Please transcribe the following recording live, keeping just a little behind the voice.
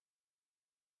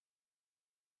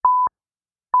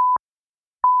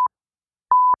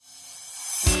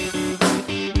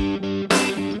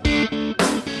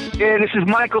Yeah, this is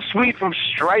Michael Sweet from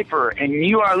Striper, and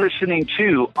you are listening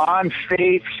to On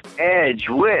Faith's Edge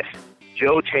with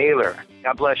Joe Taylor.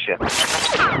 God bless you.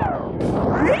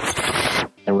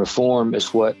 And reform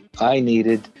is what I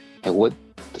needed and what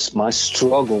my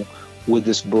struggle with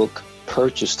this book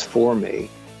purchased for me.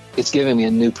 It's giving me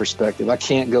a new perspective. I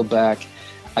can't go back.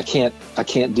 I can't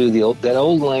do that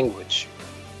old language,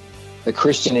 the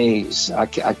Christianese.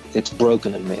 It's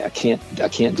broken in me. I can't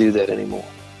do that anymore.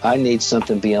 I need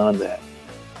something beyond that.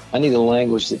 I need a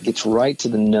language that gets right to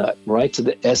the nut, right to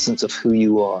the essence of who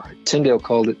you are. Tyndale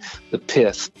called it the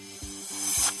pith.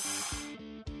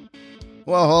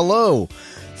 Well, hello.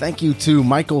 Thank you to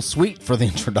Michael Sweet for the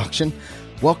introduction.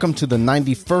 Welcome to the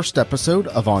 91st episode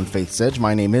of On Faith's Edge.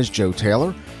 My name is Joe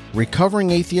Taylor, recovering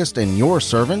atheist and your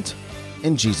servant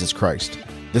in Jesus Christ.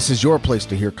 This is your place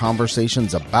to hear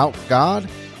conversations about God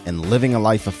and living a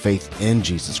life of faith in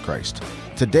Jesus Christ.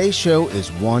 Today's show is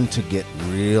one to get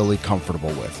really comfortable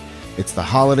with. It's the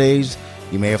holidays,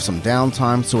 you may have some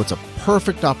downtime, so it's a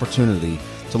perfect opportunity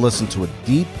to listen to a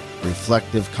deep,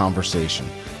 reflective conversation.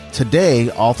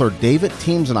 Today, author David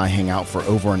Teems and I hang out for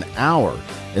over an hour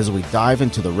as we dive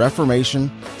into the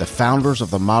Reformation, the founders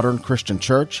of the modern Christian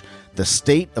church, the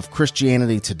state of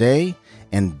Christianity today,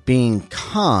 and being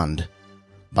conned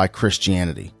by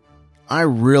Christianity. I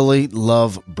really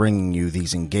love bringing you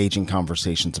these engaging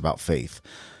conversations about faith.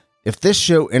 If this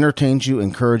show entertains you,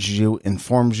 encourages you,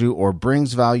 informs you, or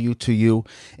brings value to you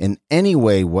in any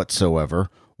way whatsoever,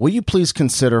 will you please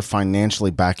consider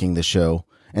financially backing the show?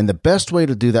 And the best way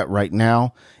to do that right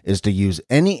now is to use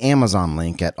any Amazon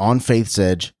link at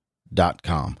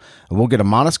onfaithsedge.com. We'll get a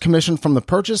modest commission from the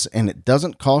purchase, and it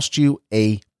doesn't cost you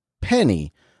a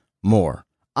penny more.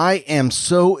 I am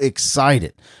so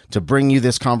excited to bring you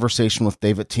this conversation with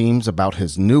David Teems about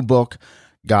his new book,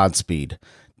 Godspeed.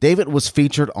 David was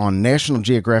featured on National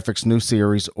Geographic's new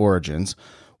series, Origins,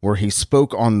 where he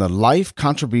spoke on the life,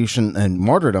 contribution, and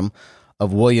martyrdom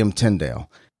of William Tyndale.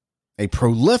 A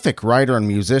prolific writer and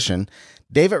musician,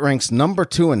 David ranks number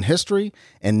 2 in history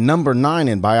and number 9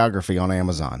 in biography on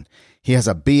Amazon. He has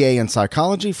a BA in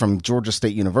psychology from Georgia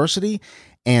State University,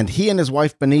 and he and his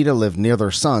wife Benita live near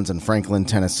their sons in Franklin,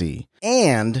 Tennessee.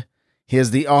 And he is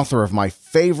the author of my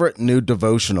favorite new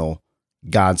devotional,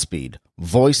 Godspeed,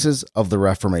 Voices of the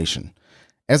Reformation.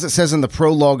 As it says in the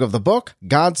prologue of the book,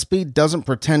 Godspeed doesn't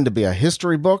pretend to be a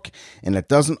history book, and it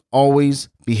doesn't always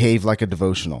behave like a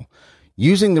devotional.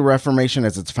 Using the Reformation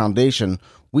as its foundation,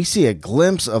 we see a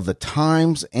glimpse of the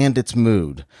times and its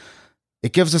mood.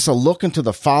 It gives us a look into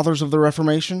the fathers of the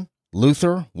Reformation,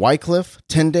 Luther, Wycliffe,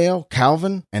 Tyndale,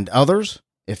 Calvin, and others.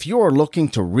 If you are looking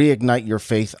to reignite your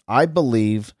faith, I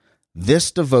believe this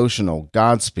devotional,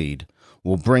 Godspeed,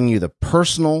 will bring you the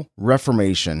personal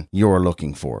reformation you are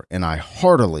looking for, and I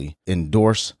heartily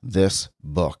endorse this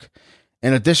book.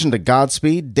 In addition to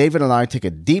Godspeed, David and I take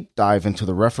a deep dive into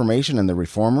the Reformation and the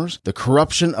Reformers, the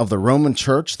corruption of the Roman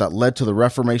Church that led to the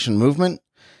Reformation movement,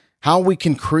 how we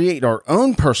can create our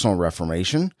own personal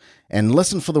reformation, and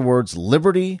listen for the words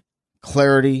liberty,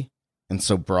 clarity, and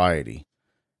sobriety.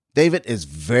 David is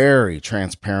very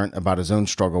transparent about his own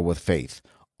struggle with faith,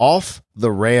 off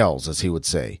the rails, as he would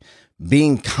say,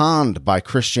 being conned by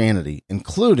Christianity,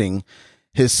 including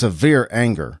his severe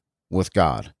anger with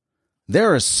God.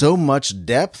 There is so much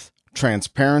depth,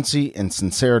 transparency, and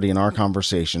sincerity in our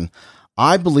conversation.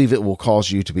 I believe it will cause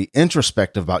you to be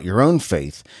introspective about your own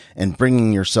faith and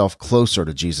bringing yourself closer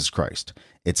to Jesus Christ.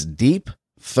 It's deep,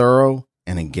 thorough,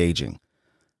 and engaging.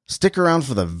 Stick around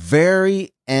for the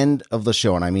very end of the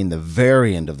show, and I mean the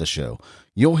very end of the show.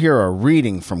 You'll hear a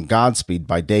reading from Godspeed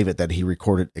by David that he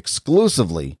recorded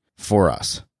exclusively for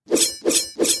us.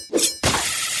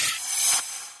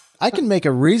 I can make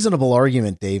a reasonable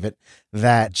argument, David,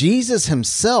 that Jesus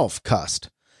himself cussed.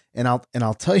 And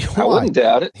I'll tell you why. I wouldn't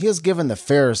doubt it. He has given the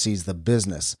Pharisees the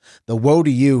business, the woe to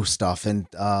you stuff in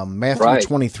Matthew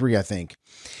 23, I think.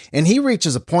 And he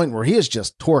reaches a point where he is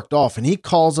just torqued off, and he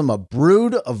calls them a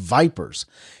brood of vipers.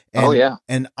 And,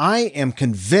 And I am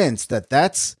convinced that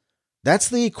that's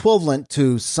the equivalent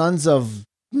to sons of,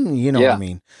 what I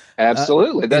mean.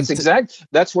 Absolutely.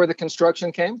 That's where the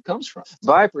construction comes from.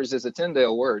 Vipers is a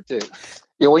Tyndale word too.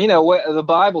 Yeah, well, the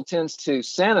Bible tends to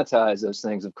sanitize those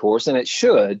things, of course, and it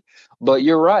should. But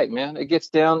you're right, man. It gets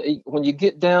down when you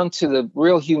get down to the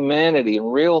real humanity and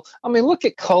look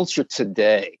at culture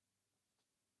today.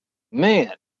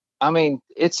 Man,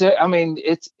 it's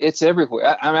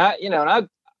everywhere.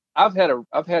 I've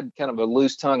had kind of a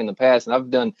loose tongue in the past, and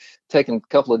I've taken a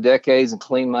couple of decades and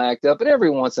cleaned my act up. But every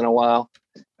once in a while,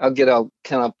 I get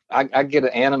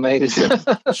animated.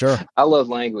 Sure. I love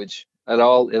language at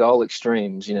all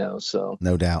extremes, so.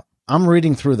 No doubt. I'm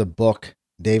reading through the book,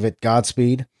 David,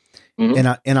 Godspeed, and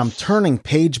I'm turning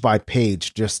page by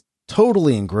page, just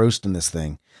totally engrossed in this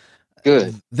thing.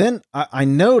 Good. Then I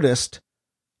noticed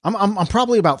I'm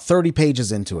probably about 30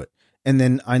 pages into it. And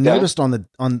then I noticed on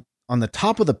the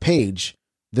top of the page,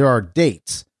 there are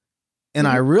dates. And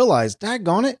I realized,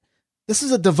 daggone it, this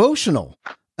is a devotional.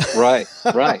 Right.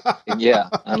 Yeah,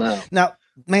 I know. Now,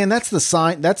 man, that's the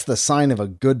sign of a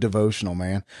good devotional,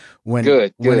 man. When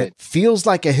it feels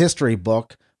like a history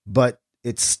book, but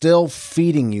it's still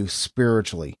feeding you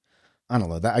spiritually. I don't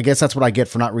know. I guess that's what I get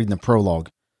for not reading the prologue.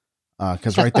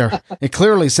 Because right there, it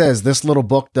clearly says this little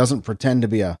book doesn't pretend to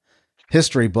be a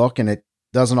history book, and it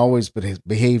doesn't always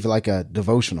behave like a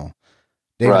devotional.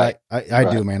 David, right.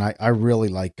 I do, man. I really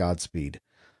like Godspeed.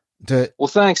 Well,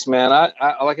 thanks, man.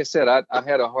 I like I said, I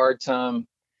had a hard time.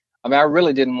 I mean, I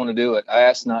really didn't want to do it. I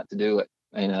asked not to do it,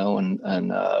 and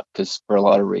because for a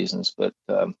lot of reasons, but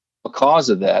because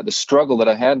of that, the struggle that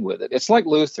I had with it, it's like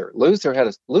Luther.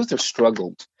 Luther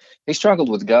struggled. He struggled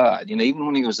with God. Even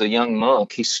when he was a young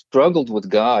monk, he struggled with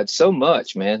God so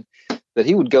much, man, that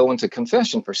he would go into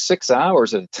confession for 6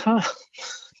 hours at a time.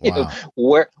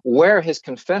 Wow. Wear his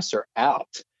confessor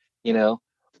out.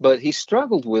 But he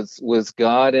struggled with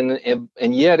God,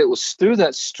 and yet it was through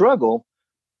that struggle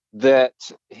that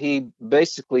he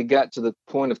basically got to the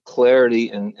point of clarity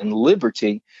and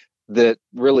liberty that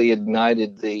really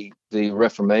ignited the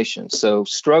Reformation. So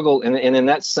struggle, and in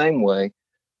that same way,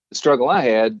 the struggle I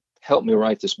had helped me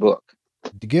write this book.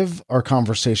 To give our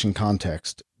conversation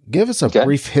context, give us a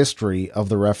brief history of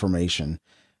the Reformation,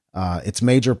 its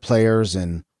major players,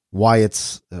 and why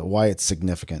it's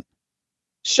significant.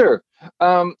 Sure.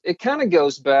 It kind of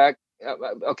goes back.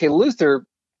 Luther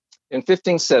in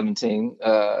 1517,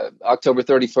 October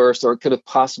 31st, or it could have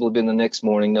possibly been the next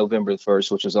morning, November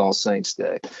 1st, which was All Saints'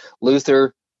 Day.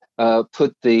 Luther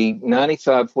put the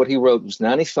 95, what he wrote was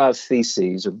 95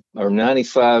 theses or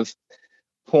 95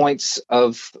 points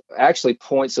of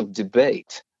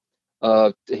debate.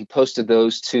 He posted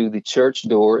those to the church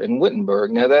door in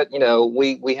Wittenberg. Now that,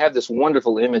 we have this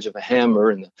wonderful image of a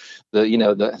hammer and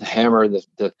the hammer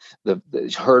the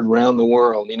heard round the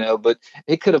world, but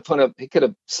he could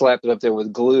have slapped it up there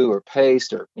with glue or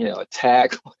paste or, a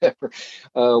tack, whatever.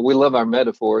 We love our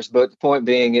metaphors, but the point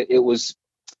being, it was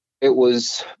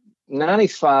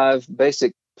 95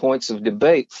 basic points of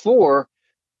debate for,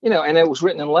 and it was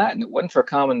written in Latin. It wasn't for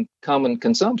common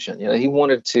consumption.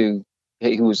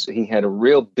 He had a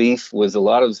real beef with a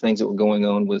lot of the things that were going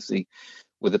on with the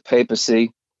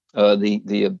papacy,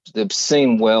 the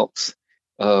obscene wealth,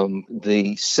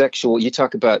 the sexual. You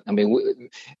talk about. I mean,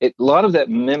 a lot of that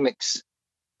mimics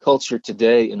culture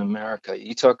today in America.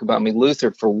 You talk about.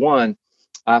 Luther, for one,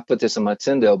 I put this in my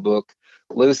Tyndale book.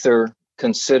 Luther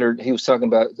he was talking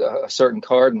about a certain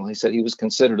cardinal. He said he was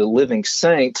considered a living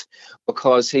saint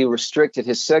because he restricted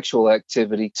his sexual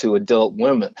activity to adult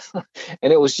women.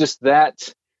 And it was just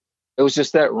that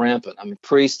rampant.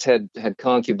 Priests had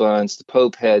concubines, the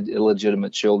Pope had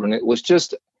illegitimate children. It was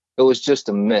just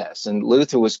a mess. And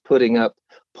Luther was putting up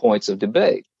points of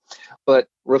debate. But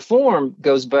Reform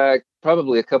goes back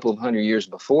probably a couple of hundred years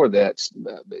before that.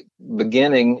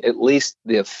 Beginning, at least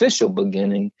the official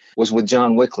beginning, was with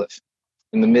John Wycliffe.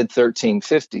 In the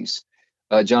mid-1350s,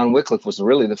 John Wycliffe was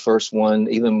really the first one,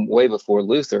 even way before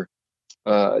Luther,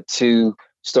 to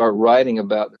start writing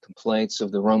about the complaints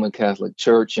of the Roman Catholic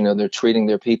Church. They're treating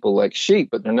their people like sheep,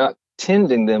 but they're not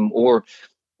tending them or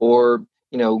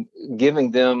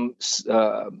giving them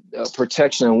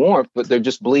protection and warmth, but they're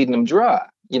just bleeding them dry.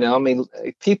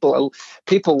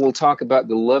 People will talk about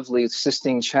the lovely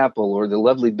Sistine Chapel or the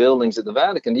lovely buildings at the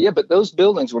Vatican. Yeah, but those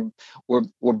buildings were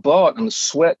bought on the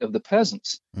sweat of the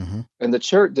peasants. Mm-hmm. And the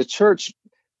church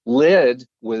led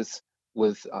with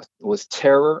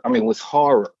terror. With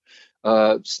horror.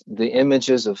 The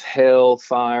images of hell,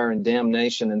 fire, and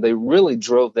damnation, and they really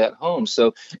drove that home.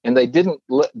 So, and they didn't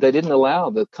allow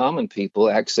the common people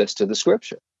access to the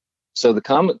Scripture. So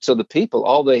the people,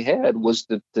 all they had was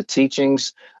the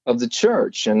teachings of the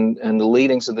church and the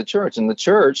leadings of the church. And the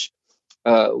church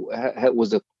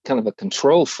was a kind of a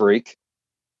control freak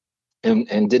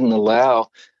and didn't allow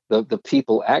the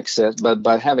people access. But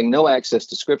by having no access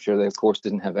to Scripture, they of course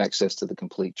didn't have access to the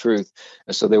complete truth.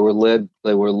 And so they were led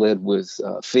with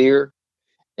fear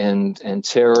and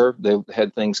terror. They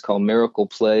had things called miracle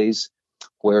plays,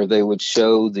 where they would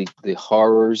show the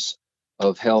horrors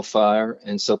of hellfire,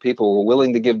 and so people were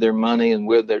willing to give their money and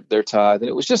with their tithe, and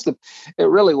it was it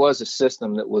really was a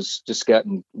system that was just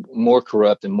gotten more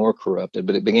corrupt and more corrupted.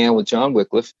 But it began with John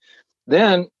Wycliffe.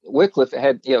 Then Wycliffe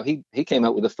had, he came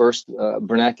up with the first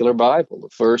vernacular Bible, the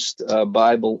first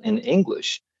Bible in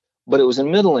English, but it was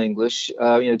in Middle English,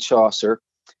 Chaucer.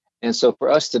 And so for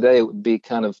us today, it would be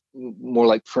kind of more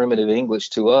like primitive English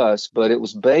to us, but it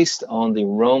was based on the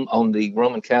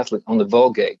Roman Catholic, on the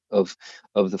Vulgate of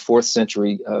the 4th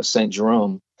century St.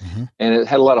 Jerome. Mm-hmm. And it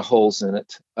had a lot of holes in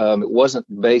it. It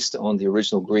wasn't based on the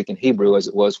original Greek and Hebrew as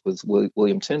it was with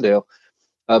William Tyndale,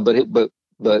 but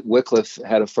Wycliffe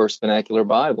had a first vernacular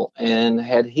Bible. And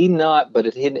had he not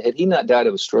died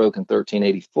of a stroke in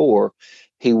 1384,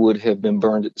 he would have been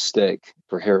burned at the stake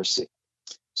for heresy.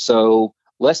 So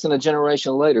less than a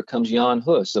generation later comes Jan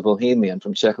Hus, a Bohemian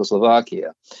from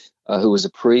Czechoslovakia, who was a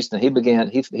priest, and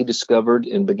he discovered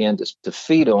and began to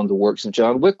feed on the works of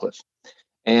John Wycliffe.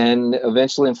 And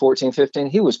eventually in 1415,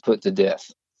 he was put to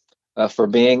death for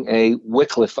being a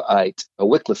Wycliffeite,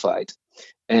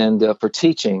 and for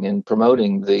teaching and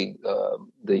promoting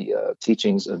the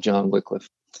teachings of John Wycliffe.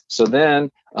 So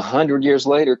then 100 years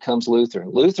later comes Luther.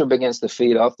 Luther begins to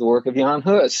feed off the work of Jan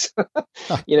Hus,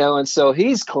 and so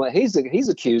he's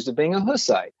accused of being a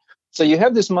Hussite. So you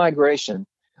have this migration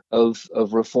of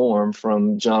reform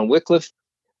from John Wycliffe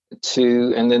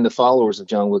and then the followers of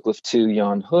John Wycliffe to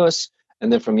Jan Hus,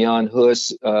 and then from Jan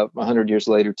Hus 100 years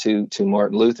later to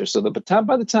Martin Luther. So by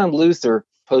the time Luther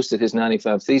posted his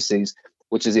 95 Theses,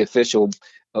 which is the official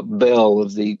bell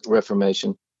of the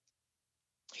Reformation,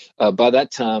 by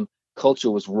that time,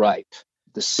 culture was ripe.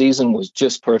 The season was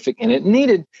just perfect, and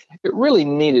it really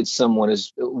needed someone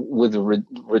with a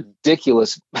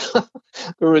ridiculous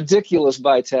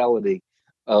vitality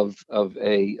of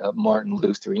a Martin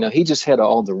Luther. He just had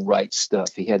all the right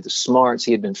stuff. He had the smarts.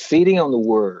 He had been feeding on the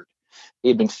Word. He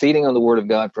had been feeding on the Word of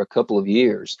God for a couple of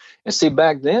years. And see,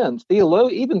 back then,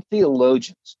 even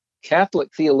theologians,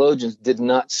 Catholic theologians, did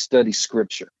not study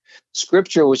Scripture.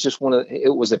 Scripture was just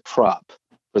it was a prop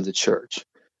for the church.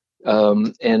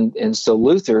 And so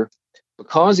Luther,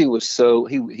 because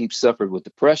he suffered with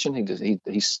depression, he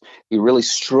really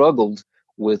struggled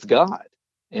with God.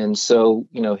 And so,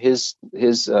 his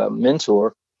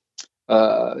mentor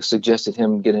suggested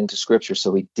him get into Scripture.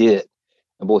 So he did.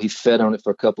 And boy, he fed on it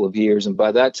for a couple of years. And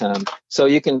by that time, so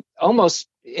you can almost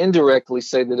indirectly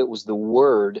say that it was the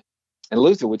Word. And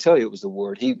Luther would tell you it was the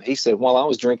Word. He said, while I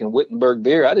was drinking Wittenberg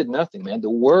beer, I did nothing, man. The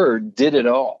Word did it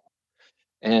all.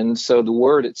 And so the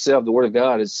Word itself, the Word of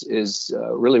God, is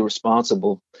really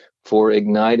responsible for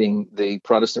igniting the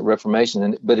Protestant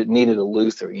Reformation. But it needed a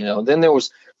Luther, Then there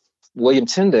was William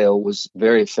Tyndale was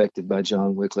very affected by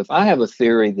John Wycliffe. I have a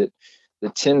theory that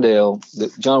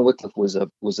John Wycliffe was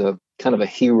a kind of a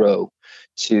hero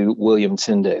to William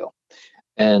Tyndale.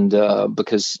 And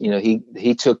because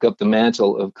he took up the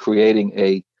mantle of creating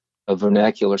a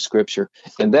vernacular Scripture,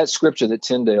 and that Scripture that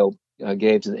Tyndale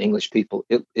gave to the English people,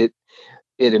 it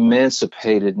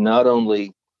emancipated not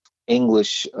only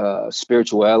English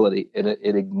spirituality,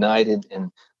 it ignited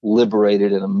and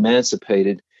liberated and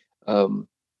emancipated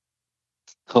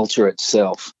culture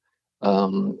itself.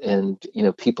 And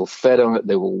people fed on it.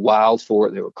 They were wild for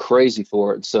it. They were crazy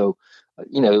for it. So.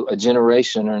 A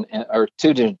generation or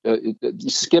two, you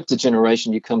skip a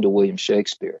generation, you come to William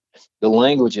Shakespeare. The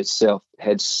language itself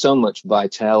had so much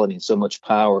vitality and so much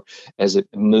power as it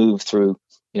moved through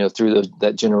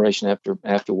that generation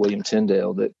after William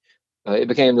Tyndale, that it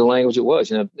became the language it was.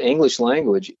 The English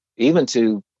language, even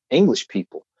to English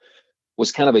people,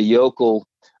 was kind of a yokel,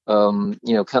 kind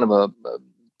of a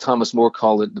Thomas More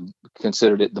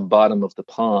considered it the bottom of the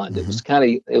pond. Mm-hmm.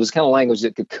 It was kind of language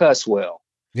that could cuss well.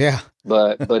 Yeah.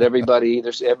 But everybody, in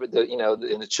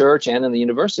the church and in the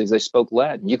universities, they spoke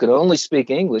Latin. You could only speak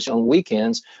English on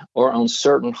weekends or on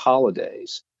certain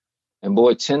holidays. And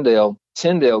boy, Tyndale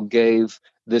gave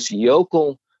this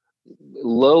yokel,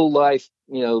 low life,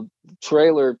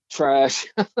 trailer trash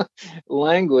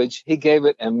language. He gave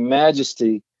it a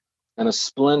majesty and a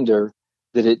splendor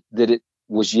that it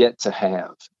was yet to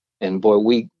have. And boy,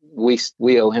 we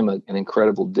owe him an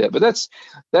incredible debt. But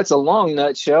that's a long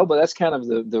nutshell, but that's kind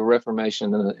of the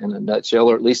Reformation in a nutshell,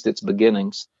 or at least its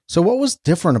beginnings. So what was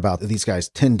different about these guys,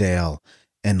 Tyndale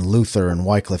and Luther and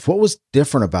Wycliffe? What was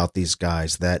different about these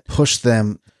guys that pushed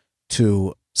them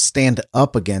to stand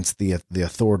up against the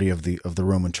authority of the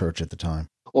Roman Church at the time?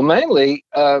 Well, mainly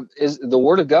is the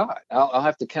Word of God. I'll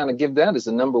have to kind of give that as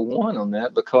a number one on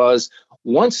that, because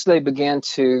once they began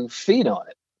to feed on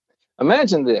it,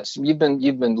 imagine this: you've been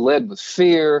led with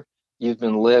fear, you've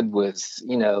been led with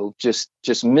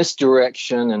just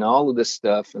misdirection and all of this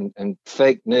stuff and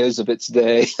fake news of its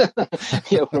day,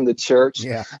 from the church.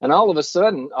 Yeah. And all of a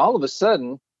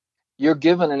sudden, you're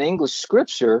given an English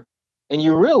Scripture, and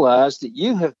you realize that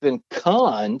you have been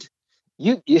conned,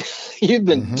 you've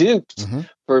been duped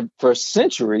for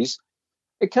centuries,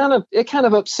 it kind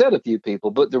of upset a few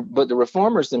people, but the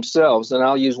reformers themselves, and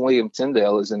I'll use William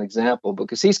Tyndale as an example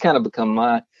because he's kind of become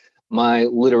my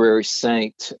literary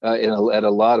saint at a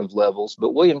lot of levels.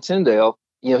 But William Tyndale,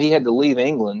 he had to leave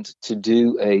England to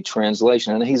do a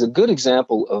translation, and he's a good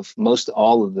example of most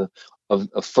all of the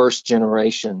first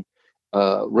generation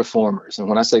reformers. And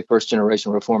when I say first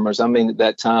generation reformers, I mean at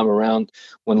that time around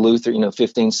when Luther,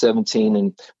 1517,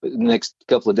 and the next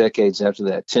couple of decades after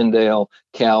that, Tyndale,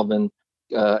 Calvin,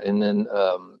 and then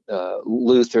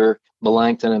Luther,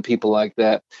 Melanchthon, and people like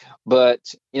that. But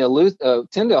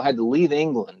Tyndale had to leave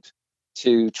England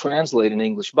to translate an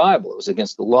English Bible. It was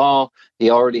against the law. He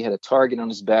already had a target on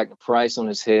his back, a price on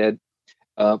his head.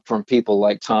 From people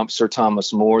like Sir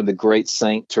Thomas More, the great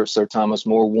saint Sir Thomas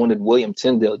More wanted William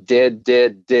Tyndale dead,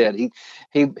 dead, dead.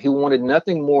 He wanted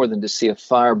nothing more than to see a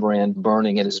firebrand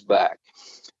burning at his back,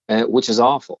 which is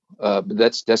awful. But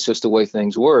that's just the way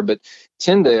things were. But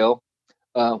Tyndale,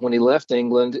 when he left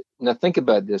England, now think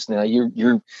about this. Now you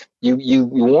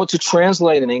want to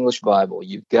translate an English Bible.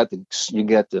 You've got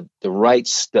the right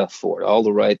stuff for it, all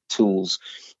the right tools.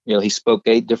 He spoke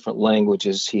 8 different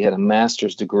languages. He had a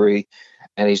master's degree.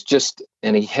 And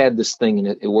he had this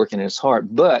thing working in his heart.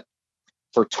 But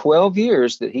for 12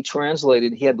 years that he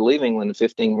translated, he had to leave England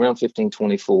around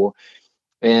 1524.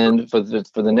 And for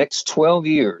the next 12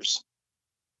 years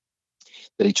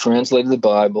that he translated the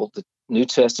Bible, the New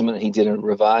Testament, he did a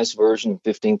revised version in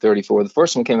 1534. The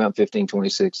first one came out in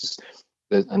 1526.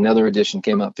 Another edition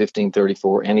came out in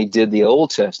 1534, and he did the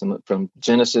Old Testament from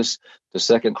Genesis to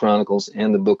 2 Chronicles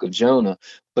and the book of Jonah.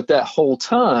 But that whole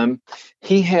time,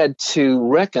 he had to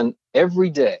reckon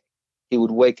every day. He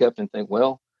would wake up and think,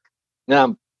 well, now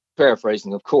I'm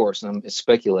paraphrasing, of course, and I'm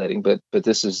speculating, but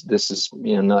this is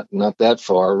not that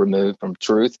far removed from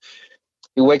truth.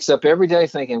 He wakes up every day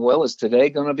thinking, well, is today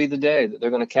going to be the day that they're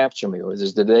going to capture me, or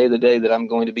is today the day that I'm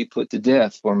going to be put to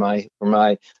death for my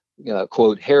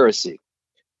quote heresy?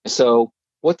 So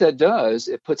what that does,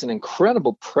 it puts an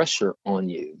incredible pressure on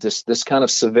you, this kind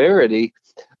of severity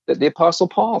that the Apostle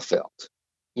Paul felt,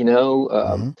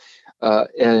 and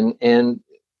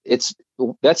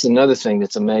that's another thing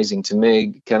that's amazing to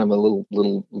me, kind of a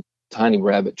little tiny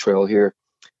rabbit trail here.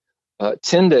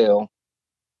 Tyndale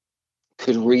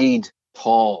could read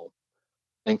Paul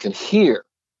and could hear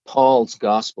Paul's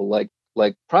gospel like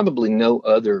probably no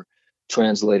other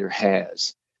translator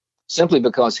has, simply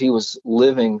because he was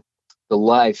living the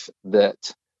life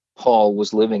that Paul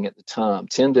was living at the time.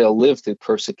 Tyndale lived through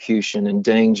persecution and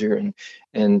danger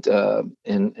and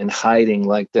hiding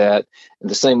like that, in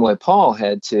the same way Paul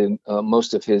had to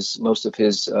most of his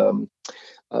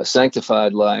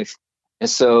sanctified life, and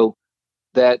so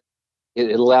that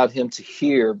it allowed him to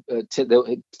hear.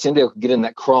 Tyndale could get in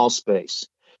that crawl space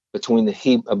between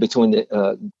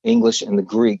the English and the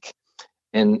Greek,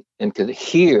 and could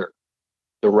hear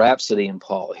the rhapsody in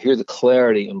Paul, hear the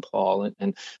clarity in Paul,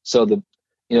 and so the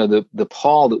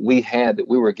Paul that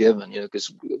we were given,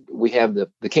 because we have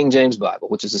the King James Bible,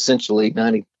 which is essentially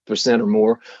 90% or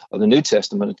more of the New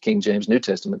Testament. King James New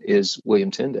Testament is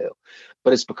William Tyndale,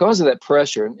 but it's because of that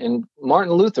pressure, and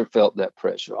Martin Luther felt that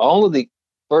pressure. All of the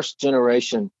first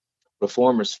generation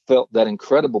reformers felt that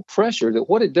incredible pressure. That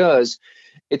what it does,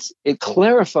 it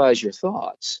clarifies your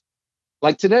thoughts.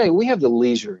 Like today, we have the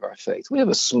leisure of our faith. We have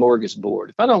a smorgasbord.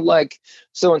 If I don't like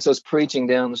so-and-so's preaching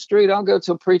down the street, I'll go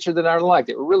to a preacher that I like,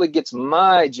 that really gets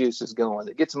my juices going,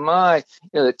 that gets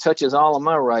that touches all of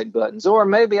my right buttons. Or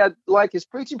maybe I like his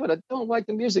preaching, but I don't like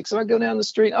the music. So I go down the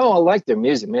street. Oh, I like their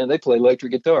music, man. They play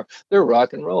electric guitar. They're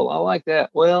rock and roll. I like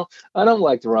that. Well, I don't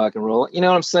like the rock and roll. You know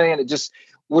what I'm saying?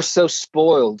 We're so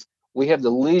spoiled. We have the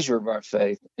leisure of our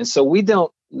faith. And so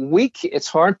it's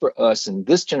hard for us in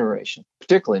this generation,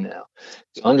 particularly now,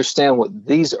 to understand what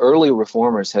these early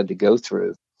reformers had to go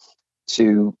through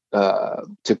to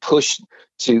push,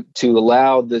 to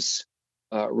allow this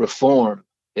reform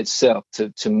itself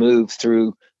to move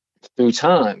through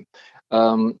time.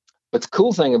 But the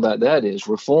cool thing about that is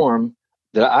reform,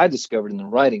 that I discovered in the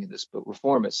writing of this book,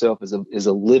 reform itself is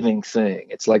a living thing.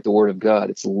 It's like the Word of God.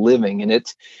 It's living, and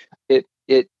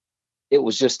it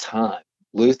was just time.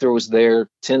 Luther was there,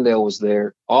 Tyndale was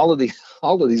there. All of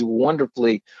these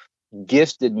wonderfully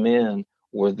gifted men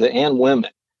and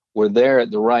women were there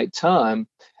at the right time.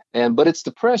 But it's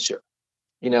the pressure.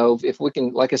 If we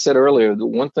can, like I said earlier, the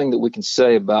one thing that we can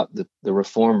say about the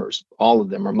reformers, all of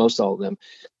them, or most all of them,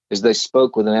 is they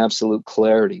spoke with an absolute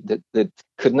clarity that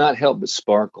could not help but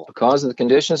sparkle because of the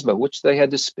conditions by which they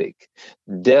had to speak.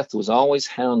 Death was always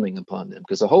hounding upon them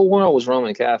because the whole world was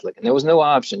Roman Catholic, and there was no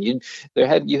option. You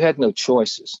had no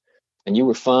choices, and you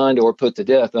were fined or put to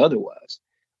death otherwise.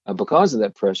 because of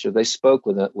that pressure, they spoke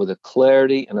with a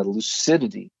clarity and a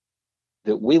lucidity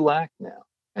that we lack now,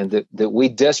 and that we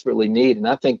desperately need. And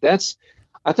I think that's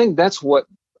what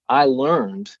I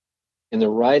learned in the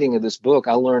writing of this book.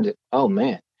 I learned it. Oh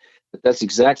man, that's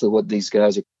exactly what these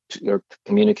guys are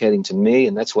communicating to me,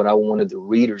 and that's what I wanted the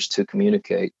readers to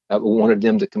communicate. I wanted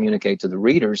them to communicate to the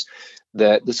readers,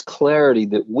 that this clarity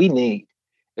that we need.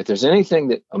 If there's anything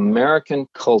that American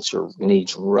culture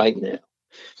needs right now,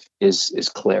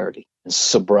 is clarity and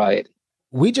sobriety.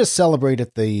 We just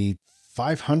celebrated the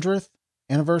 500th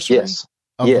anniversary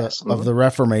of the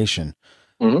Reformation.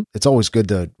 Mm-hmm. It's always good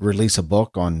to release a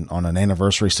book on an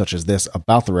anniversary such as this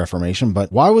about the Reformation,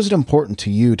 but why was it important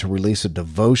to you to release a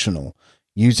devotional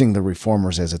using the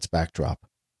Reformers as its backdrop?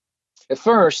 At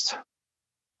first,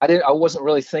 I wasn't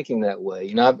really thinking that way.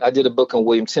 You know, I did a book on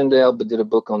William Tyndale, but did a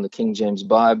book on the King James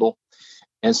Bible.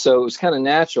 And so it was kind of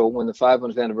natural when the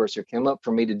 500th anniversary came up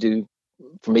for me to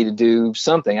do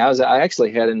something. I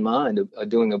actually had in mind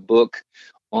doing a book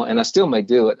on, and I still may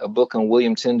do it, a book on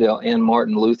William Tyndale and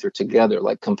Martin Luther together,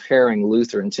 like comparing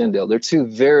Luther and Tyndale. They're two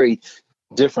very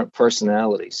different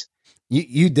personalities.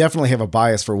 You definitely have a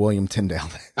bias for William Tyndale.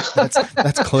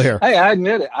 That's clear. Hey, I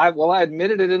admit it. I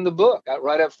admitted it in the book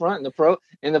right up front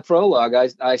in the prologue.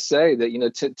 I say that, you know,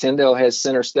 Tyndale has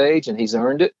center stage and he's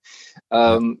earned it.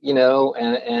 You know,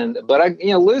 but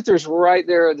Luther's right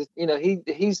there. You know,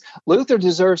 Luther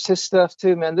deserves his stuff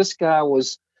too, man.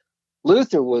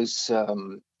 Luther was,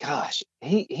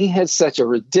 he had such a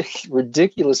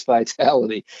ridiculous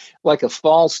vitality, like a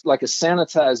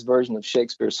sanitized version of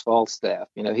Shakespeare's Falstaff.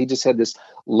 You know, he just had this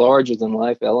larger than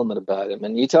life element about him.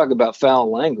 And you talk about foul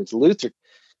language.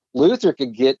 Luther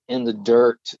could get in the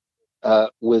dirt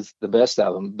with the best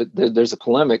of them. But there's a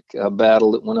polemic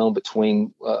battle that went on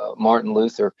between Martin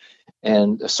Luther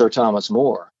and Sir Thomas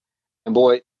More. And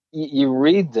boy, you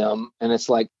read them and it's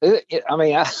like, I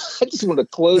just want to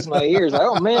close my ears. Like,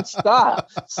 oh man,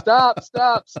 stop.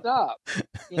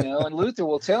 You know, and Luther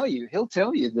will tell you,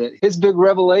 that his big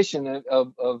revelation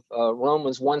of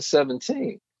Romans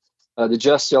 1:17, the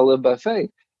just shall live by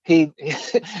faith. He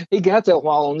got that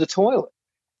while on the toilet,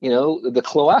 you know, the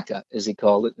cloaca, as he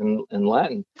called it in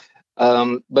Latin.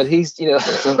 But he's, you know,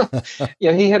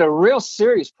 he had a real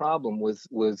serious problem with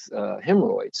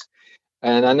hemorrhoids.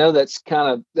 And I know that's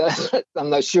kind of, I'm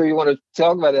not sure you want to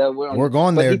talk about that. We're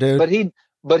going there, dude.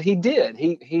 But he did.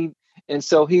 And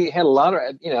so he had a lot of,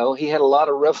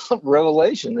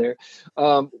 revelation there.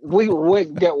 We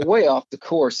got way off the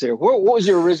course here. What was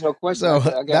your original question?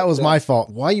 So that was my fault.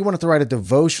 Why you wanted to write a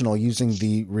devotional using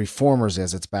the Reformers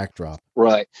as its backdrop?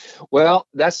 Right. Well,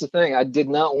 that's the thing. I did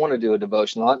not want to do a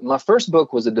devotional. My first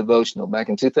book was a devotional back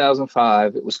in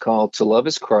 2005. It was called To Love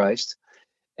Is Christ.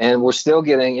 And we're still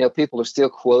getting, you know, people are still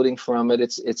quoting from it.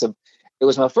 It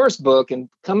was my first book, and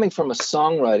coming from a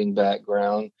songwriting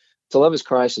background, To Love Is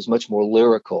Christ is much more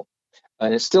lyrical,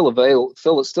 and it's still available.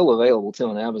 It's still available too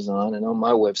on Amazon and on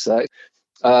my website.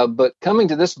 But coming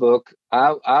to this book,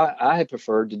 I had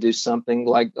preferred to do something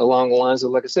like along the lines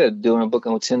of, like I said, doing a book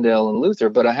on Tyndale and Luther.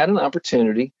 But I had an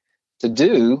opportunity to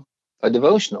do a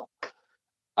devotional.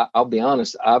 I'll be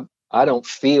honest. I don't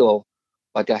feel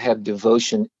like I have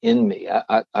devotion in me.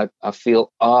 I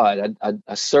feel odd.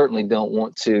 I certainly don't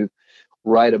want to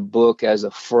write a book as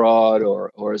a fraud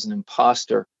or as an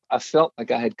imposter. I felt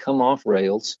like I had come off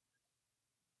rails.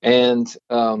 And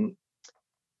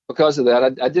because of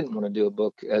that, I didn't want to do a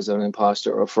book as an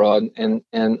imposter or a fraud. And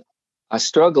I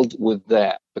struggled with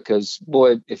that because,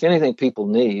 boy, if anything people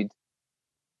need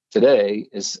today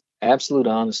is absolute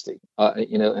honesty,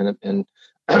 you know, and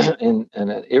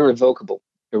an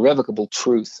irrevocable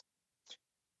truth.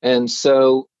 And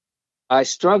so I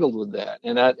struggled with that.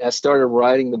 And I started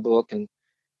writing the book, and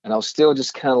I was still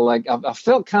just kind of like, I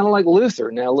felt kind of like Luther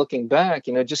now looking back,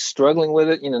 you know, just struggling with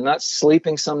it, you know, not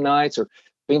sleeping some nights or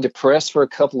being depressed for a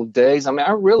couple of days. I mean,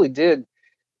 I really did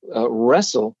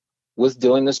wrestle with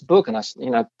doing this book. And I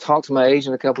talked to my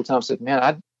agent a couple of times, said,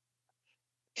 man,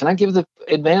 can I give the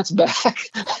advance back?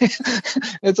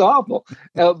 It's awful.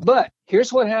 But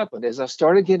here's what happened as I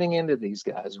started getting into these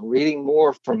guys, reading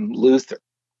more from Luther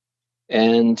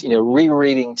and, you know,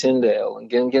 rereading Tyndale and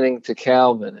getting to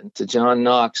Calvin and to John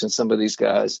Knox and some of these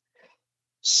guys.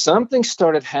 Something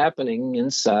started happening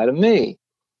inside of me.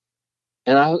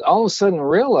 And I all of a sudden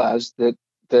realized that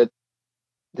there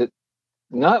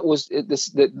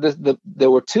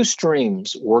were two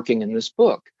streams working in this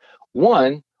book.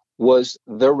 One was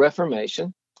the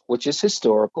Reformation, which is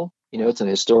historical. You know, it's an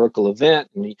historical event,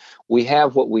 and we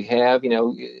have what we have. You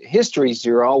know, histories,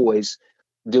 you're always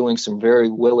doing some very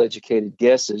well-educated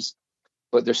guesses.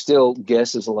 but they're still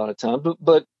guesses a lot of times.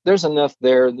 But there's enough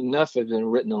there, enough has been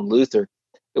written on Luther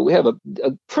that we have a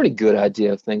pretty good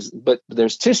idea of things. But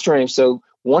there's two streams. So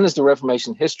one is the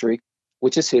Reformation history,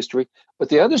 which is history. But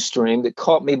the other stream that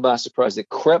caught me by surprise, that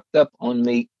crept up on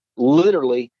me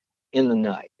literally in the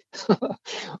night,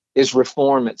 is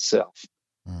Reform itself.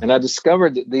 And I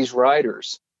discovered that these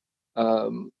writers,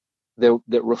 that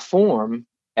Reform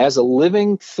as a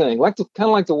living thing, kind of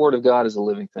like the Word of God is a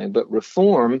living thing, but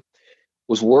Reform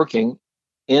was working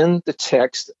in the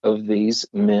text of these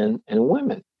men and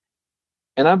women.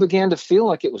 And I began to feel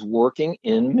like it was working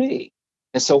in me.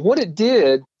 And so what it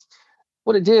did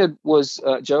was,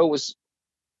 Joe, was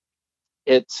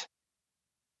it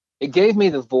gave me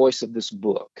the voice of this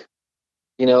book.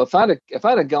 If I'd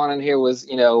have gone in here with,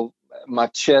 my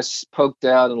chest poked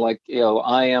out and like,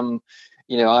 I am,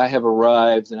 I have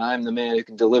arrived and I'm the man who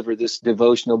can deliver this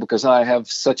devotional because I have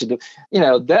such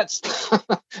that's,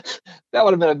 that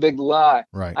would have been a big lie.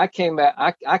 Right. I came back,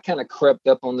 I kind of crept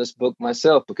up on this book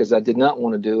myself because I did not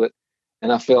want to do it.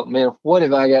 And I felt, man, what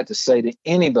have I got to say to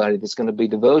anybody that's going to be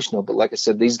devotional? But like I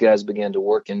said, these guys began to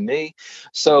work in me.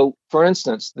 So for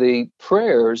instance, the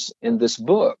prayers in this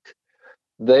book,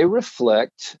 they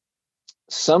reflect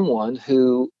someone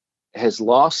who has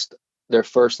lost their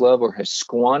first love or has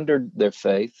squandered their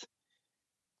faith,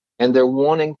 and they're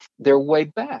wanting their way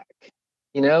back,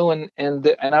 and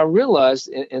I realized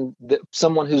in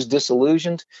someone who's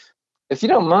disillusioned. If you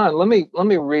don't mind, let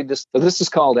me read this. This is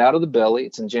called Out of the Belly.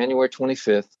 It's in January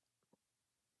 25th,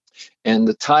 and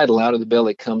the title Out of the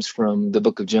Belly comes from the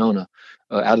book of Jonah.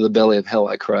 Out of the belly of hell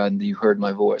I cried, and you heard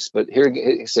my voice. But here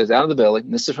it says, Out of the belly,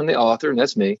 and this is from the author, and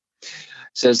that's me. It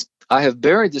says, I have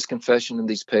buried this confession in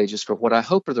these pages for what I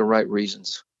hope are the right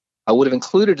reasons. I would have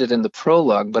included it in the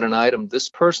prologue, but an item this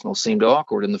personal seemed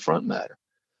awkward in the front matter.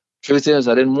 Truth is,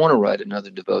 I didn't want to write another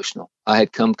devotional. I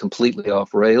had come completely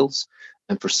off rails,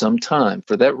 and for some time,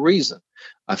 for that reason,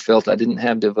 I felt I didn't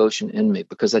have devotion in me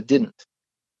because I didn't.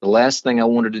 The last thing I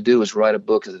wanted to do was write a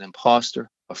book as an imposter,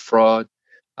 a fraud.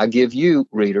 I give you,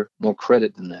 reader, more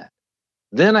credit than that.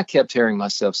 Then I kept hearing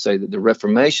myself say that the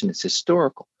Reformation is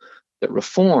historical, that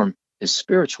Reform is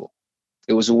spiritual.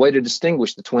 It was a way to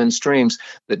distinguish the twin streams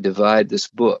that divide this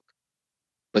book.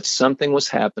 But something was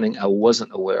happening I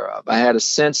wasn't aware of. I had a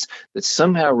sense that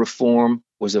somehow Reform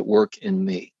was at work in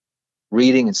me.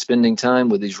 Reading and spending time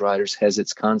with these writers has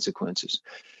its consequences.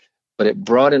 But it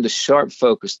brought into sharp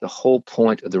focus the whole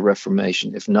point of the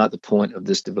Reformation, if not the point of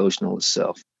this devotional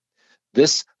itself.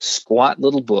 This squat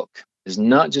little book is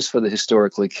not just for the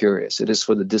historically curious. It is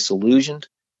for the disillusioned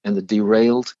and the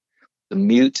derailed, the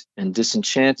mute and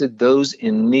disenchanted, those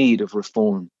in need of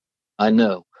reform. I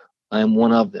know I am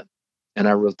one of them, and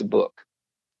I wrote the book.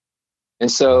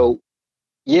 And so,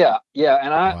 yeah,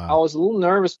 and I was a little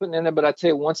nervous putting it in there, but I tell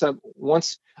you, once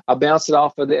I bounced it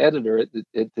off of the editor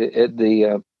at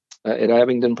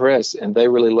Abingdon Press, and they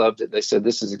really loved it. They said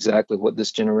this is exactly what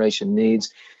this generation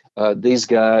needs. These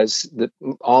guys,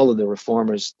 all of the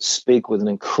reformers, speak with an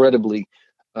incredibly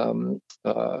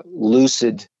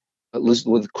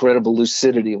with incredible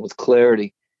lucidity and with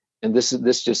clarity, and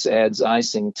this just adds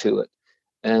icing to it.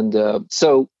 And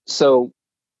so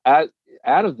out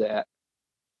of that,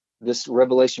 this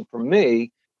revelation for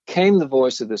me came the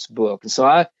voice of this book. And so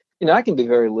I can be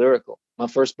very lyrical. My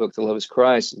first book, To Love Is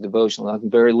Christ, is devotional. I'm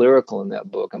very lyrical in that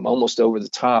book. I'm almost over the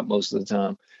top most of the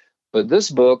time. But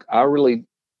this book, I really,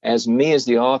 as me as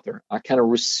the author, I kind of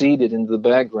receded into the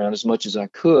background as much as I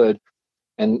could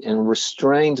and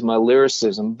restrained my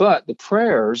lyricism. But the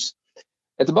prayers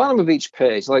at the bottom of each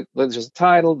page, like there's a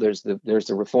title, there's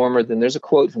the Reformer, then there's a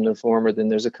quote from the Reformer, then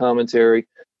there's a commentary,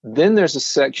 then there's a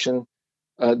section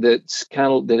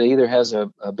that either has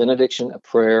a benediction, a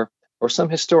prayer, or some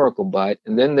historical bite,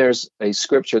 and then there's a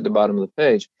scripture at the bottom of the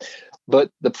page.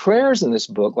 But the prayers in this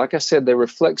book, like I said, they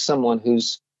reflect someone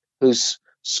who's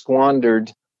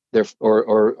squandered their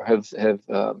or have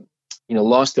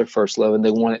lost their first love, and they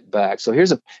want it back. So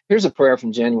here's a prayer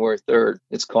from January 3rd.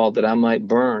 It's called That I Might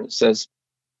Burn. It says,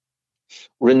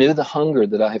 renew the hunger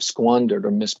that I have squandered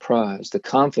or misprized, the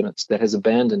confidence that has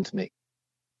abandoned me,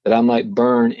 that I might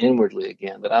burn inwardly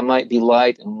again, that I might be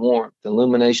light and warmth,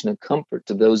 illumination and comfort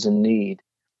to those in need.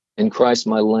 In Christ,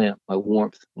 my lamp, my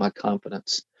warmth, my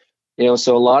confidence.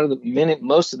 So a lot of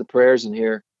most of the prayers in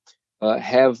here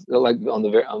have, like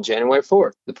on January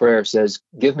 4th, the prayer says,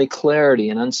 give me clarity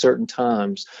in uncertain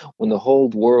times when the whole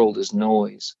world is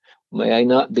noise. May I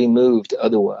not be moved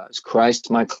otherwise.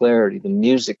 Christ, my clarity, the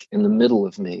music in the middle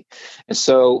of me. And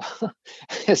so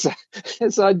as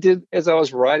I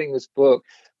was writing this book,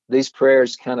 these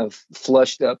prayers kind of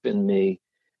flushed up in me,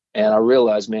 and I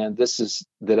realized, man, this is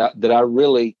that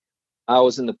I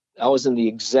was in the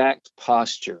exact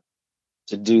posture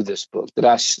to do this book.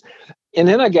 And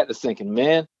then I got to thinking,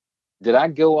 man, did I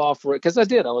go off? Because I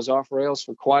did. I was off rails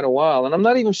for quite a while, and I'm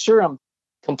not even sure I'm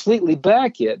completely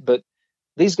back yet. But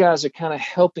these guys are kind of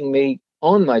helping me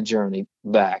on my journey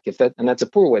back. And that's a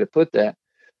poor way to put that.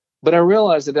 But I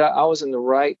realized that I was in the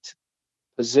right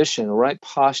position, right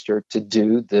posture to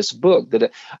do this book,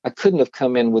 that I couldn't have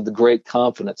come in with the great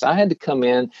confidence. I had to come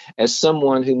in as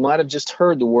someone who might have just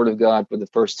heard the word of God for the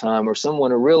first time, or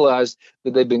someone who realized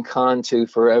that they've been conned to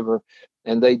forever,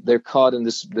 and they're caught in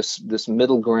this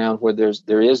middle ground where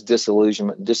there is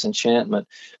disillusionment, disenchantment.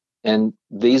 And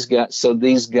these guys,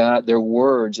 their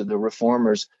words of the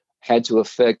reformers had to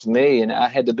affect me, and I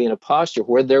had to be in a posture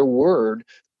where their word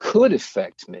could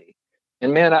affect me.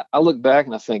 And man, I look back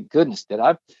and I think, goodness, did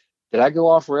I go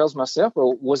off rails myself,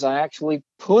 or was I actually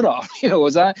put off?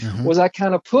 Was I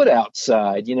kind of put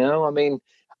outside? I mean,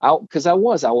 because I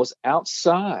was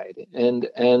outside, and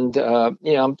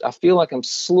I feel like I'm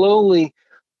slowly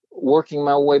working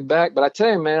my way back. But I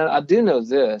tell you, man, I do know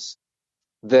this,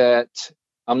 that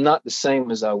I'm not the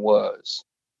same as I was.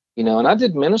 And I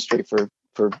did ministry for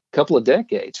a couple of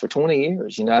decades, for 20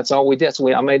 years. That's all we did.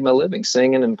 So I made my living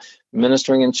singing and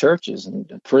ministering in churches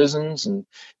and prisons and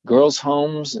girls'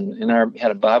 homes, and had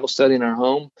a Bible study in our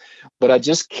home. But I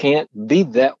just can't be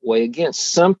that way again.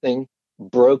 Something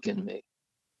broke in me.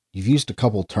 You've used a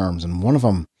couple terms, and one of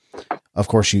them, of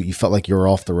course, you felt like you were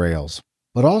off the rails,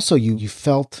 but also you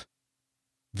felt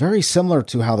very similar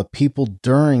to how the people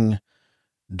during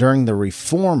the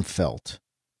reform felt.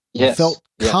 Yes. You felt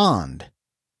conned.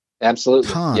 Absolutely.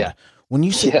 Conned. Yeah. When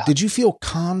you said, did you feel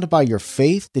conned by your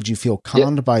faith? Did you feel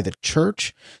conned by the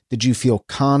church? Did you feel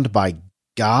conned by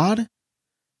God?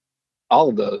 All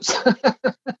of those.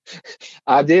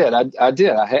 I did. I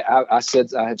did. I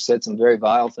have said some very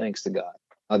vile things to God.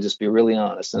 I'll just be really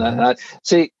honest. And I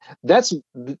see that's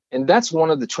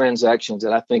one of the transactions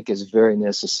that I think is very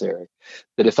necessary.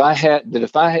 That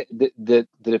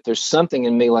if there's something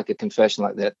in me like a confession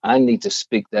like that, I need to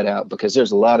speak that out, because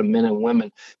there's a lot of men and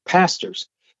women, pastors,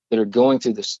 that are going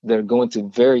through this. They're going through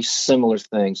very similar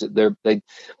things. That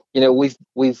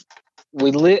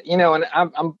we live, and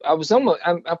I'm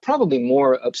probably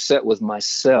more upset with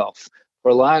myself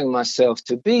for allowing myself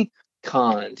to be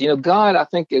conned. God, I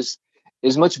think, is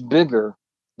much bigger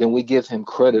than we give him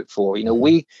credit for. I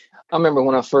remember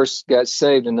when I first got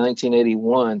saved in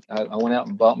 1981, I went out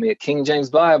and bought me a King James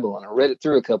Bible, and I read it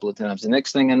through a couple of times. The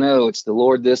next thing I know, it's the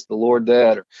Lord this, the Lord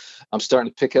that, or I'm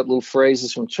starting to pick up little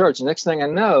phrases from church. The next thing I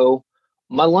know,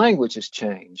 my language has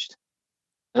changed.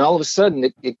 And all of a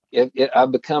sudden it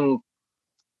becomes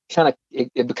kind of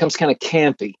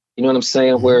campy. You know what I'm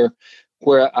saying? Mm-hmm.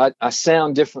 Where I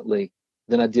sound differently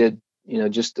than I did,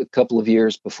 just a couple of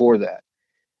years before that.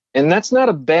 And that's not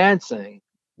a bad thing,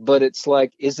 but it's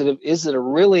like, is it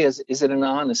an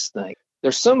honest thing?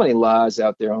 There's so many lies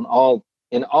out there in all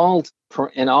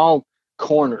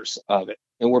corners of it,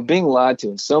 and we're being lied to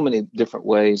in so many different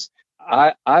ways.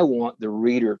 I want the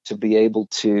reader to be able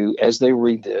to, as they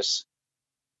read this,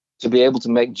 to be able to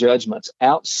make judgments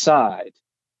outside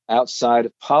of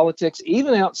politics,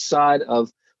 even outside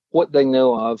of what they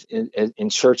know of in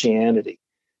churchianity.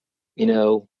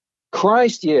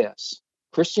 Christ, yes.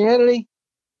 Christianity,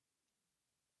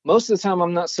 most of the time,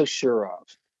 I'm not so sure of.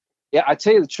 Yeah, I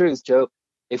tell you the truth, Joe.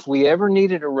 If we ever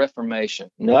needed a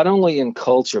reformation, not only in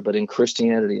culture but in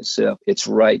Christianity itself, it's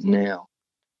right now.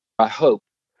 I hope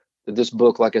that this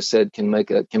book, like I said, can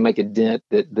make a dent.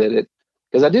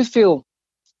 Because I do feel,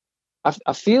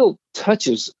 I feel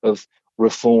touches of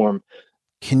reform.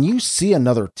 Can you see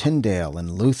another Tyndale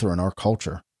and Luther in our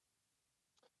culture?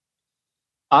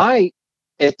 At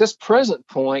this present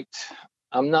point,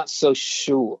 I'm not so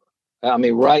sure. I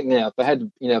mean, right now, if I had to,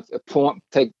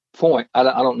 take point, I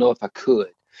don't know if I could.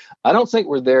 I don't think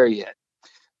we're there yet.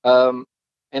 And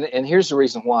here's the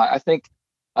reason why. I think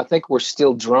we're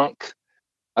still drunk.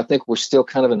 I think we're still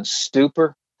kind of in a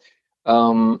stupor.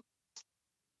 How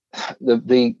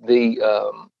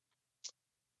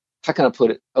can I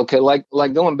put it? Okay,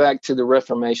 like going back to the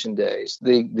Reformation days,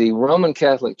 the Roman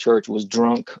Catholic Church was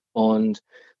drunk on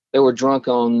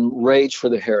rage for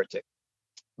the heretic.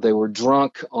 They were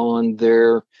drunk on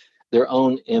their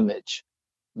own image.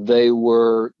 They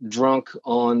were drunk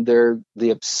on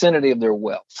the obscenity of their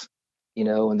wealth,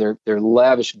 and their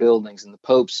lavish buildings and the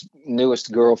Pope's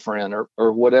newest girlfriend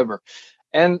or whatever.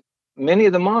 And many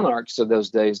of the monarchs of those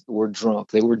days were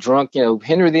drunk. They were drunk.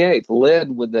 Henry VIII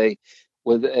led with a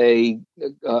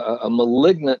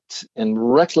malignant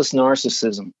and reckless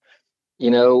narcissism.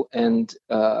 The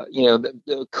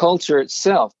culture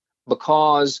itself,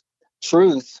 because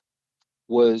truth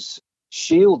was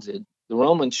shielded, the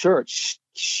Roman Church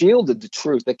shielded the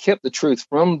truth. They kept the truth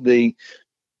from the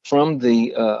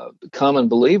common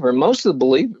believer.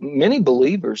 Many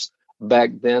believers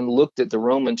back then looked at the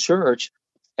Roman Church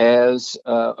as,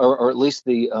 or at least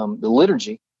the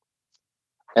liturgy,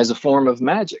 as a form of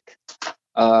magic.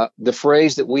 The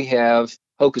phrase that we have,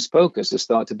 hocus pocus, is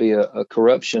thought to be a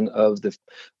corruption of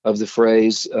the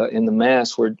phrase in the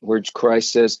Mass where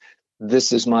Christ says,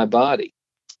 "This is my body."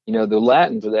 The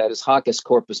Latin for that is hoc est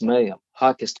corpus meum,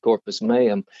 hoc est corpus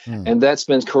meum. And that's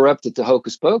been corrupted to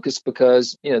hocus pocus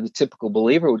because, the typical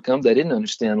believer would come, they didn't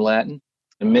understand Latin.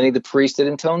 And many of the priests that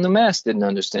intoned the Mass didn't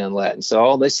understand Latin. So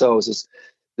all they saw was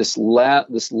these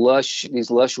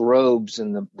lush robes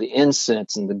and the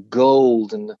incense and the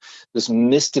gold and this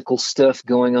mystical stuff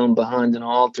going on behind an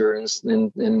altar and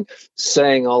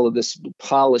saying all of this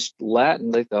polished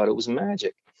Latin. They thought it was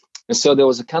magic. And so there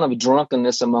was a kind of a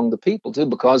drunkenness among the people, too,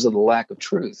 because of the lack of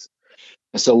truth.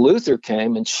 And so Luther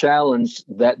came and challenged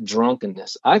that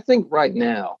drunkenness. I think right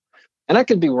now, and I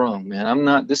could be wrong,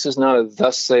 man. This is not a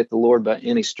thus saith the Lord by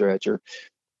any stretch,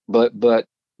 but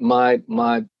my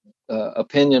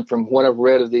opinion from what I've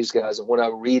read of these guys and what I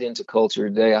read into culture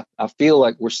today, I feel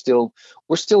like we're still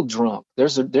drunk.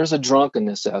 There's a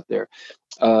drunkenness out there.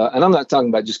 And I'm not talking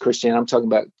about just Christianity. I'm talking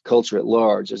about culture at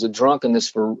large. There's a drunkenness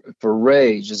for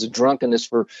rage. There's a drunkenness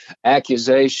for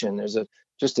accusation. There's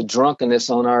just a drunkenness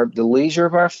on the leisure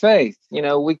of our faith.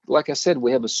 Like I said,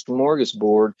 we have a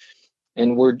smorgasbord,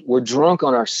 and we're drunk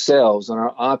on ourselves, on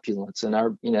our opulence, and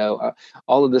our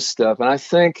all of this stuff. And I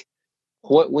think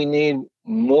what we need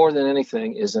more than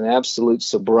anything is an absolute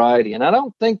sobriety. And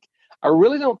I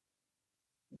really don't.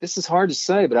 This is hard to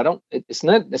say, but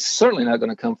it's certainly not going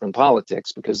to come from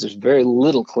politics because there's very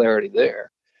little clarity there.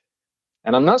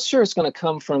 And I'm not sure it's going to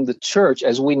come from the church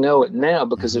as we know it now,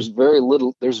 because there's very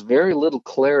little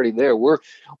clarity there. We're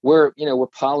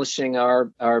polishing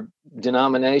our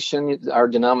denomination, our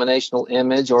denominational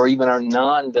image, or even our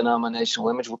non-denominational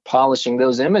image. We're polishing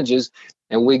those images,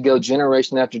 and we go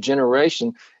generation after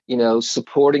generation,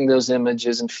 supporting those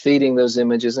images and feeding those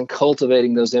images and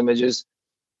cultivating those images.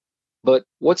 But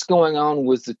what's going on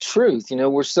with the truth?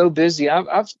 We're so busy.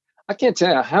 I can't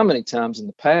tell you how many times in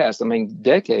the past,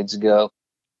 decades ago,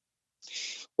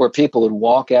 where people would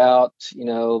walk out,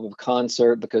 of a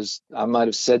concert because I might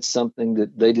have said something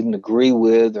that they didn't agree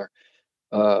with,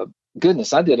 or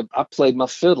goodness, I played my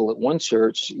fiddle at one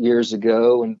church years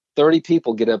ago, and 30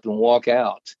 people get up and walk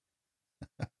out.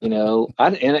 You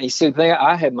see,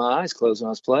 I had my eyes closed when I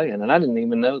was playing, and I didn't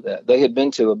even know that. They had been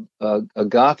to a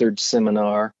Gothard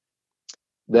seminar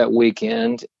that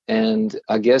weekend, and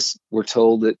I guess we're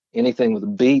told that anything with a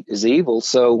beat is evil.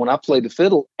 So when I played the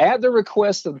fiddle, at the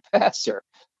request of the pastor,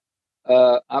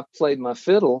 I played my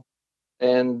fiddle,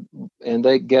 and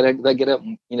they get up,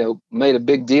 made a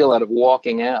big deal out of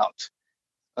walking out.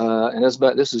 And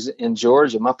this was in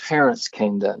Georgia. My parents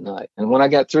came that night, and when I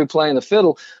got through playing the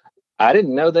fiddle, I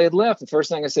didn't know they had left. The first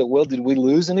thing I said, well, did we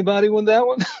lose anybody with that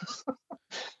one?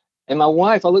 And my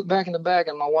wife, I looked back in the back,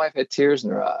 and my wife had tears in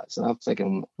her eyes. And I'm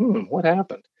thinking, what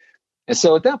happened? And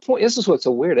so at that point, this is what's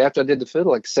so weird. After I did the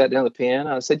fiddle, I sat down at the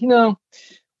piano. I said,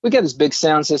 we got this big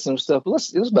sound system stuff, but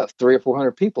it was about 300 or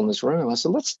 400 people in this room. I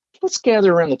said, let's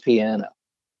gather around the piano.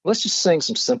 Let's just sing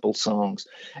some simple songs.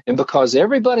 And because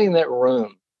everybody in that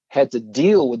room had to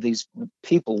deal with these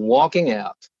people walking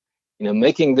out,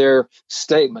 making their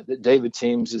statement that David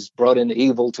Teams has brought in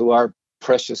evil to our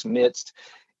precious midst,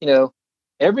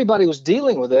 everybody was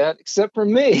dealing with that except for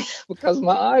me because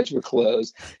my eyes were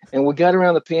closed. And we got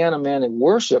around the piano, man, and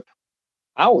worship.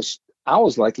 I was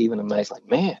like even amazed, like,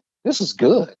 man, this is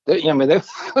good.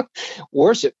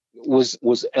 Worship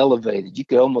was elevated. You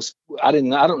could almost, I don't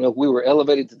know if we were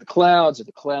elevated to the clouds or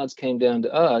the clouds came down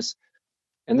to us.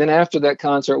 And then after that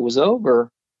concert was over,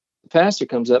 the pastor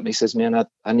comes up and he says, man,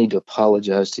 I need to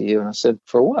apologize to you. And I said,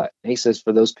 for what? And he says,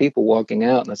 for those people walking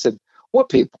out. And I said, what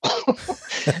people?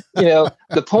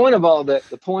 The point of all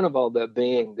that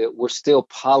being that we're still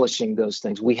polishing those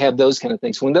things. We have those kind of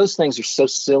things. When those things are so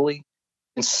silly,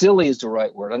 and silly is the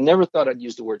right word. I never thought I'd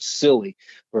use the word silly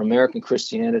for American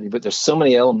Christianity, but there's so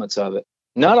many elements of it.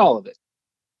 Not all of it,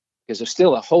 because there's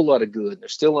still a whole lot of good.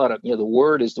 There's still a lot of, the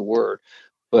word is the word,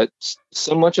 but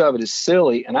so much of it is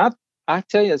silly. And I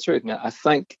tell you the truth, man, I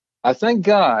thank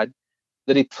God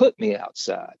that he put me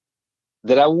outside,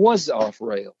 that I was off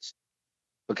rails,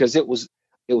 because it was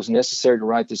necessary to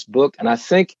write this book. And I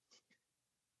think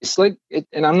it's like,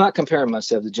 and I'm not comparing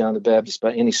myself to John the Baptist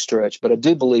by any stretch, but I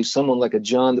do believe someone like a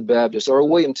John the Baptist or a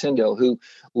William Tyndale, who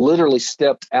literally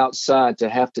stepped outside to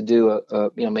have to do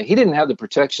he didn't have the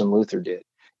protection Luther did.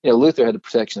 Luther had the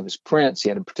protection of his prince. He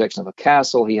had the protection of a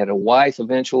castle. He had a wife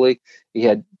eventually. He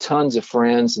had tons of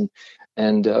friends,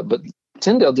 but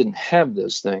Tyndale didn't have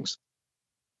those things,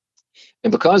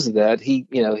 and because of that, he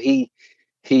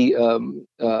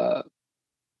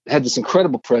had this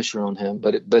incredible pressure on him,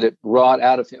 but it brought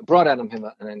out of him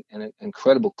an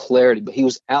incredible clarity. But he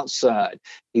was outside.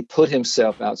 He put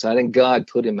himself outside, and God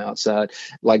put him outside.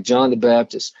 Like John the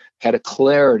Baptist had a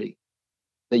clarity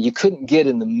that you couldn't get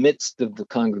in the midst of the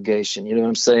congregation. You know what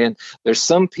I'm saying? There's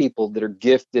some people that are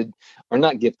gifted, or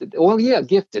not gifted. Well, yeah,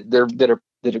 gifted.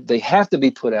 They have to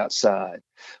be put outside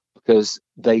because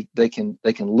they can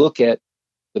look at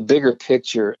the bigger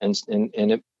picture, and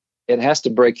it has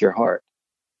to break your heart.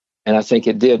 And I think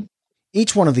it did.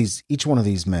 Each one of these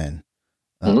men,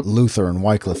 Luther and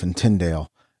Wycliffe and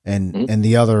Tyndale and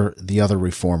the other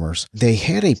reformers, they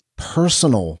had a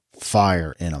personal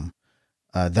fire in them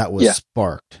that was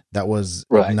sparked, that was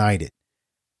ignited.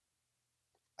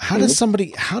 How does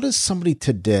somebody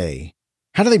today,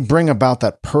 how do they bring about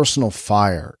that personal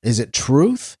fire? Is it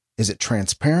truth? Is it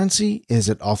transparency? Is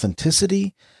it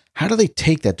authenticity? How do they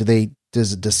take that?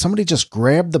 Does somebody just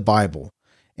grab the Bible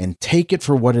and take it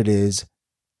for what it is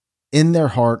in their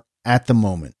heart at the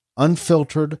moment,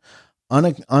 unfiltered,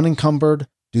 unencumbered?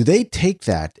 Do they take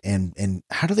that and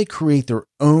how do they create their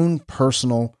own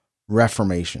personal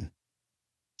reformation?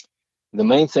 The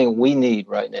main thing we need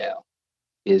right now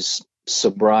is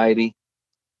sobriety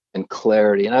and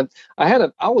clarity. And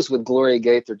I was with Gloria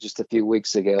Gaither just a few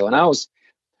weeks ago, and I was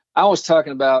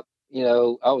talking about,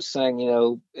 I was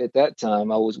saying, at that time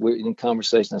we were in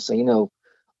conversation. I said,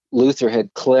 Luther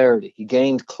had clarity. He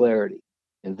gained clarity.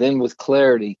 And then with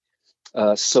clarity,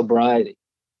 sobriety,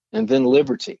 and then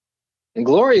liberty. And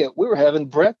Gloria, we were having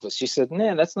breakfast. She said,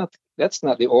 man, that's not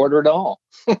the order at all.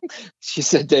 She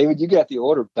said, David, you got the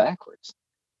order backwards.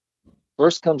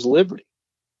 First comes liberty,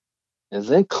 and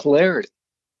then clarity,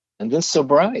 and then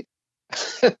sobriety.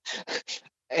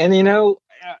 And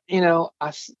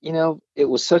it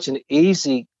was such an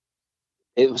easy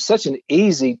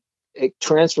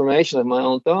transformation of my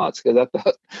own thoughts, because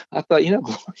I thought,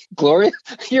 Gloria,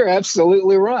 you're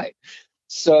absolutely right.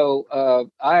 So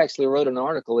I actually wrote an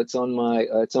article. It's on my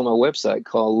website,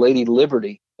 called "Lady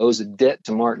Liberty Owes a Debt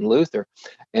to Martin Luther,"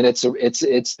 and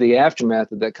it's the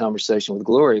aftermath of that conversation with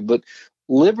Gloria. But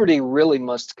liberty really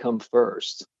must come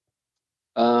first.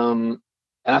 And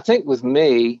I think with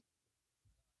me,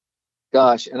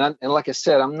 gosh, and like I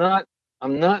said, I'm not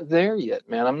there yet,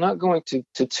 man. I'm not going to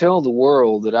tell the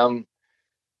world that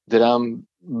I'm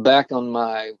back on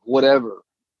my whatever,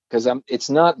 because it's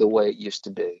not the way it used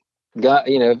to be. God,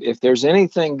 if there's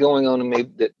anything going on in me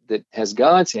that has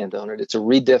God's hand on it, it's a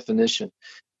redefinition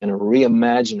and a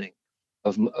reimagining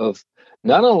of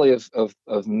not only of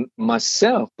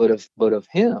myself, but of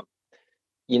Him.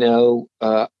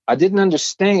 I didn't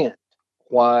understand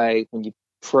why when you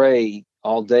pray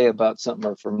all day about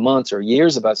something, or for months or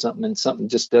years about something, and something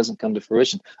just doesn't come to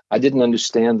fruition. I didn't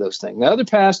understand those things. Now, other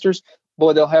pastors,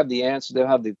 boy, they'll have the answer. They'll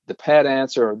have the pat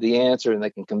answer or the answer, and they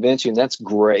can convince you, and that's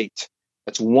great.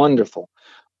 That's wonderful.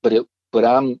 But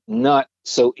I'm not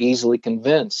so easily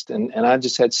convinced, and I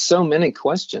just had so many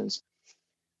questions.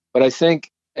 But I think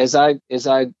as I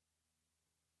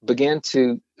began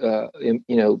to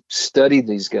study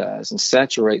these guys and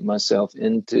saturate myself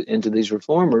into these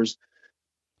reformers,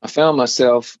 I found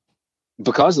myself,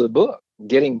 because of the book,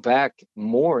 getting back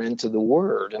more into the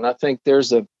Word. And I think there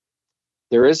is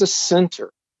a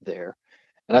center there.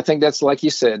 And I think that's, like you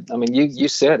said, I mean, you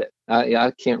said it.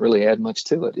 I can't really add much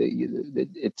to it.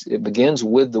 It begins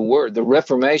with the Word. The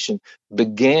Reformation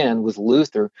began with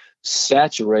Luther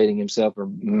saturating himself, or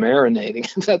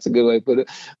marinating, that's a good way to put it,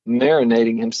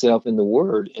 marinating himself in the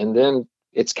Word. And then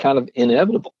it's kind of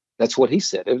inevitable. That's what he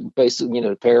said. It basically,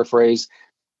 to paraphrase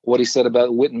what he said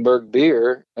about Wittenberg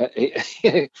beer,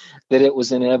 that it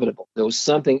was inevitable. There was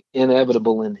something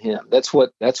inevitable in him. That's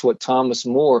what Thomas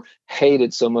More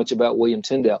hated so much about William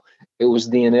Tyndale. It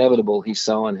was the inevitable he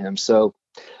saw in him. So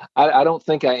I don't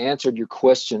think I answered your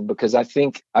question, because I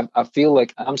feel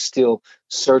like I'm still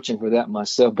searching for that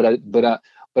myself. But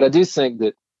I do think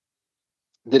that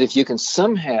if you can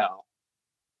somehow,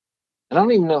 and I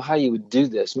don't even know how you would do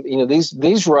this.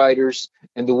 These writers,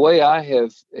 and the way I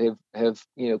have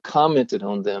commented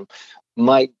on them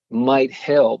might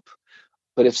help.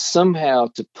 But if somehow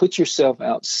to put yourself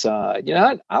outside,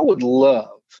 I would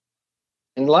love,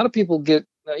 and a lot of people get,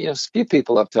 a few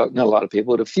people I've talked, not a lot of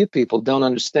people, but a few people don't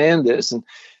understand this, and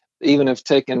even have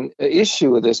taken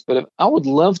issue with this. But I would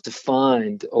love to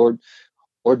find or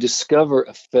discover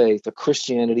a faith, a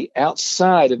Christianity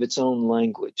outside of its own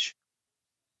language.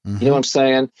 You know what I'm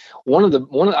saying?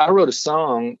 I wrote a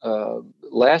song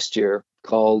last year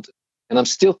called, and I'm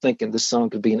still thinking this song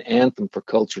could be an anthem for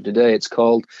culture today. It's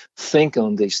called "Think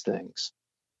on These Things."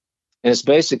 And it's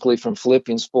basically from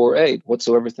Philippians 4:8.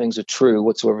 Whatsoever things are true,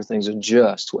 whatsoever things are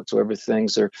just, whatsoever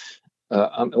things are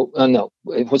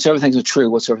whatsoever things are true,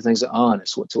 whatsoever things are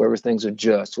honest, whatsoever things are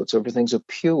just, whatsoever things are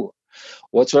pure,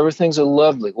 whatsoever things are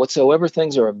lovely, whatsoever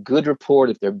things are of good report,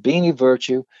 if there be any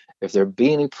virtue, if there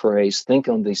be any praise, think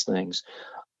on these things.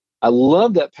 I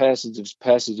love that passage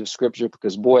of scripture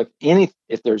because, boy,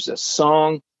 if there's a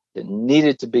song that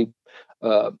needed to be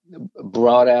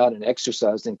brought out and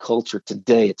exercised in culture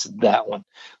today, it's that one.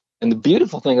 And the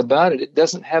beautiful thing about it, it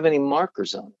doesn't have any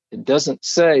markers on it. It doesn't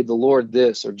say the Lord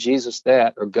this or Jesus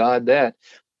that or God that.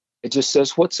 It just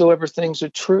says whatsoever things are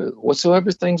true,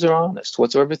 whatsoever things are honest,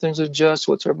 whatsoever things are just,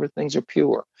 whatsoever things are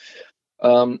pure.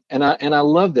 And I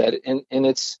love that. And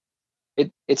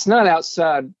it's not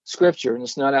outside Scripture, and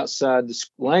it's not outside the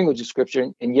language of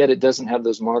Scripture, and yet it doesn't have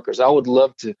those markers. I would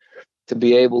love to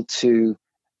be able to,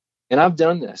 and I've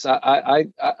done this. I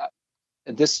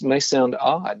this may sound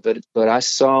odd, but I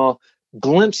saw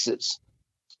glimpses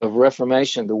of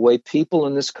Reformation, the way people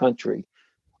in this country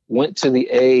went to the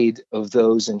aid of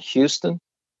those in Houston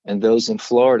and those in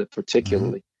Florida,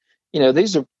 particularly.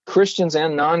 These are Christians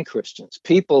and non-Christians,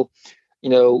 people,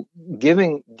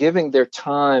 giving their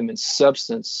time and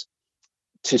substance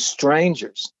to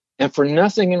strangers and for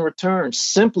nothing in return,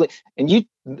 simply. And you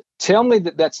tell me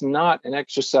that that's not an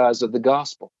exercise of the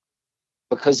gospel,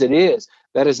 because it is.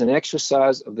 That is an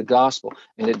exercise of the gospel,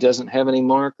 and it doesn't have any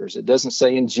markers. It doesn't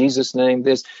say in Jesus' name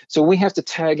this. So we have to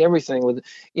tag everything with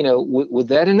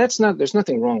that, and there's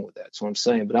nothing wrong with that. That's what I'm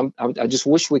saying. But I just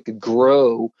wish we could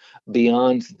grow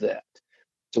beyond that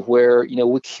to where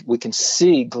we can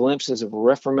see glimpses of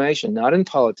Reformation, not in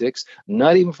politics,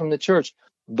 not even from the church,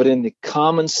 but in the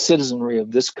common citizenry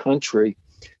of this country.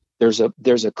 There's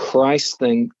a Christ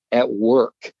thing at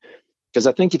work. Because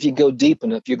I think if you go deep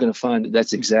enough, you're going to find that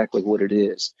that's exactly what it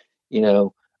is.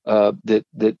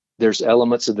 That there's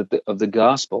elements of the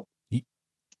gospel,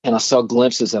 and I saw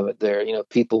glimpses of it there.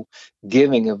 People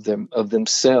giving of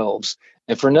themselves,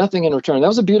 and for nothing in return. That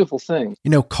was a beautiful thing.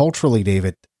 Culturally,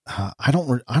 David, I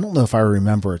don't know if I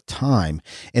remember a time,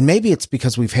 and maybe it's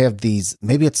because we've had these.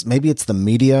 Maybe it's the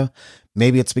media.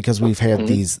 Maybe it's because we've had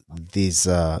these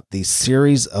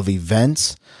series of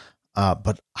events.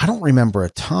 But I don't remember a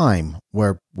time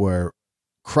where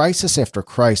crisis after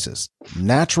crisis,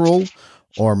 natural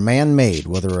or man-made,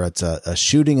 whether it's a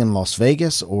shooting in Las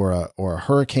Vegas or a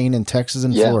hurricane in Texas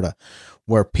and Florida,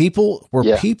 where people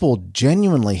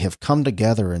genuinely have come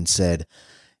together and said,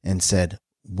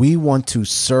 we want to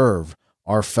serve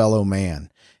our fellow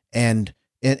man. And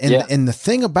the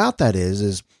thing about that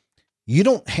is you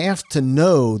don't have to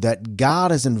know that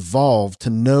God is involved to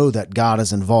know that God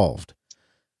is involved.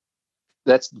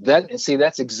 That's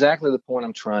exactly the point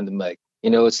I'm trying to make.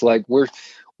 It's like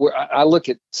I look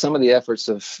at some of the efforts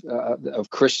of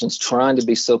Christians trying to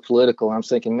be so political. I'm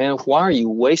thinking, man, why are you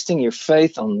wasting your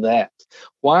faith on that?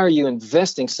 Why are you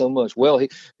investing so much? Well,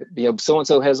 so and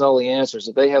so has all the answers.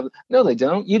 If they have, no, they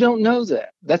don't. You don't know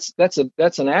that.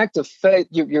 That's an act of faith.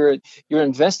 You're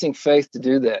investing faith to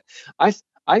do that.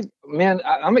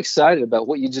 I'm excited about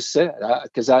what you just said,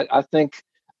 because I think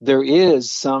there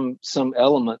is some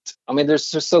element. I mean,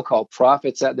 there's just so-called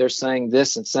prophets out there saying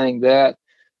this and saying that,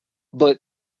 but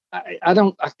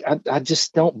I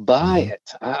just don't buy it.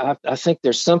 I think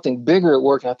there's something bigger at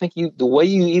work. And I think the way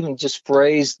you even just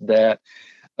phrased that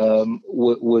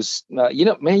was, man, you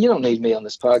don't need me on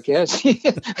this podcast.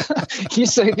 You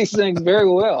say these things very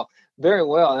well.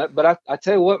 But I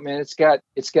tell you what, man, it's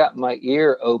got my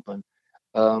ear open.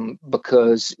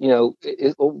 Because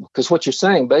because what you're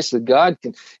saying, basically, God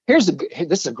can. This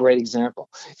is a great example.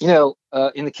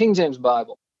 In the King James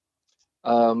Bible,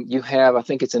 you have, I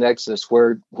think it's in Exodus,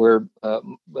 where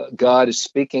God is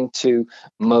speaking to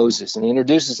Moses, and he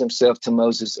introduces himself to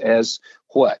Moses as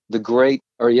what? The great,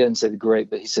 or he doesn't say the great,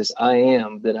 but he says, "I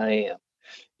am that I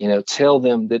am." Tell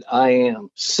them that I am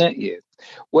sent you.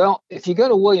 Well, if you go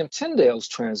to William Tyndale's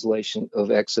translation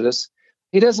of Exodus,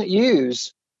 he doesn't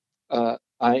use I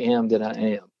am that I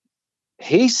am.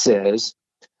 He says,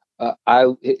 and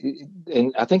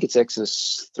I think it's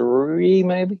Exodus 3,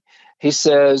 maybe. He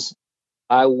says,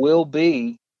 I will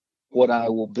be what I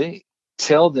will be.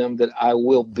 Tell them that I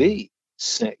will be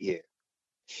sent you.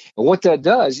 And what that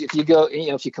does, if you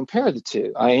compare the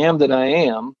two, I am that I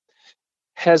am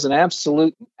has an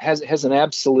absolute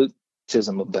absolutism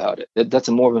about it. That's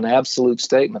more of an absolute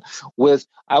statement. With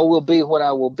I will be what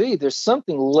I will be, there's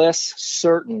something less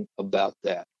certain about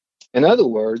that. In other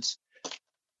words,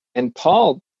 and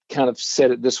Paul kind of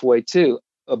said it this way too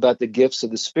about the gifts of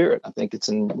the Spirit. I think it's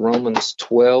in Romans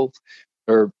 12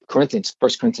 or Corinthians,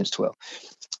 1 Corinthians 12.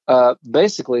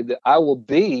 Basically, that I will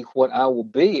be what I will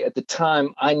be at the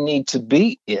time I need to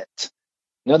be it.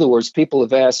 In other words, people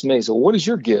have asked me, so what is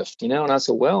your gift? And I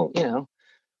said, well,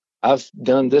 I've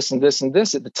done this and this and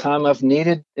this at the time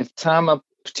I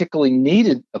particularly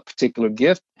needed a particular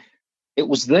gift. It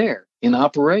was there in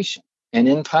operation and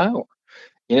in power.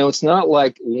 It's not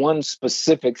like one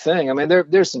specific thing. I mean,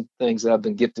 there's some things that I've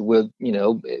been gifted with,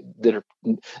 that are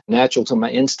natural to my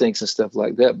instincts and stuff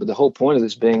like that. But the whole point of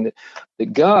this being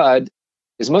that God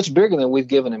is much bigger than we've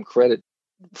given him credit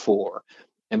for.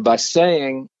 And by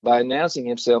announcing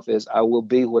himself as I will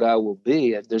be what I will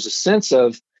be, there's a sense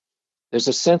of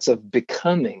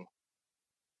becoming.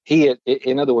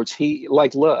 In other words, he,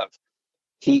 like love,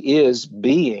 he is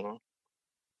being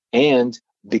and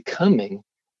becoming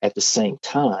at the same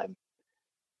time.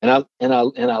 And I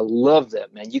love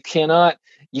that, man. You cannot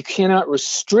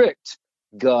restrict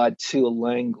God to a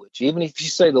language. Even if you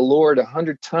say the Lord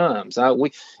 100 times.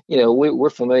 We're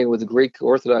familiar with the Greek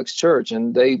Orthodox Church,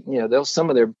 and they'll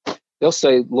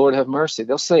say, Lord have mercy.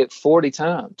 They'll say it 40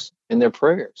 times in their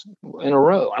prayers in a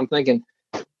row. I'm thinking,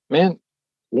 man,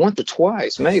 once or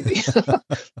twice, maybe.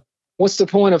 What's the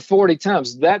point of 40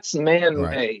 times? That's man-made.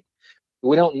 Right.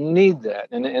 We don't need that.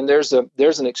 And there's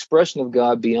an expression of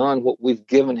God beyond what we've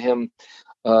given him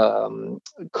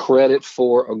credit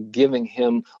for or giving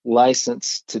him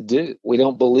license to do. We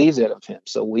don't believe that of him.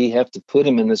 So we have to put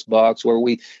him in this box where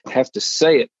we have to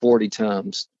say it 40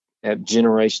 times,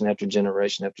 generation after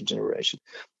generation after generation.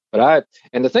 And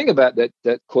the thing about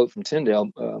that quote from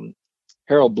Tyndale,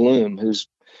 Harold Bloom,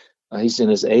 he's in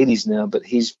his 80s now, but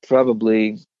he's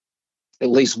probably at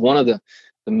least one of the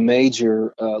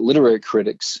major literary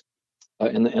critics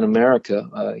in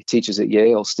America. He teaches at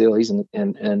Yale still. He's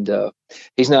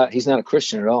he's not a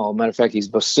Christian at all. Matter of fact, he's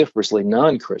vociferously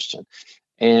non-Christian,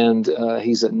 and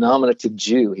he's a nominative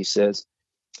Jew. He says,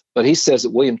 but he says that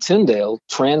William Tyndale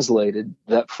translated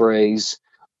that phrase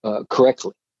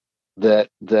correctly.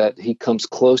 That he comes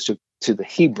closer to the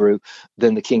Hebrew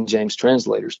than the King James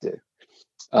translators do.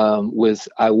 With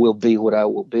 "I will be what I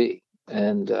will be,"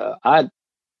 and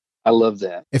I love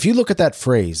that. If you look at that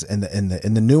phrase and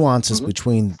the nuances mm-hmm.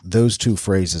 between those two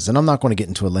phrases, and I'm not going to get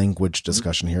into a language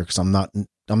discussion here because I'm not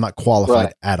qualified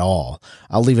right. at all.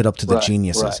 I'll leave it up to the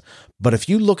geniuses. Right. But if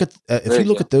you look at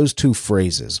at those two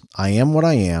phrases, I am what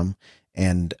I am,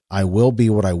 and I will be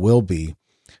what I will be.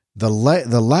 The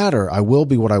latter, I will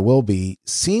be what I will be,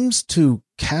 seems to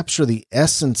capture the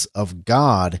essence of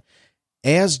God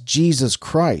as Jesus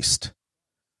Christ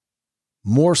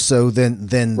more so than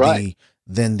right.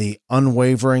 the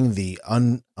unwavering, the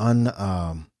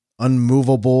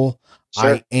unmovable. Sure.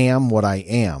 I am what I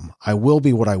am. I will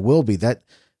be what I will be. That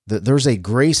there's a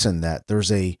grace in that.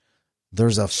 There's a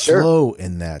sure. flow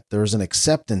in that. There's an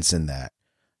acceptance in that.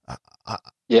 I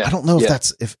don't know if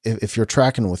that's if you're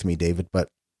tracking with me, David, but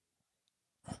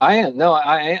I am. No,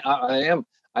 I am.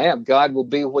 I am. God will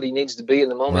be what he needs to be in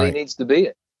the moment right. he needs to be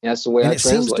it. That's the way I translate it. It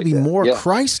seems to be more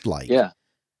Christ-like. Yeah.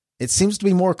 It seems to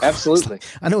be more Christ-like. Absolutely.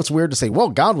 I know it's weird to say, well,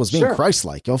 God was being sure.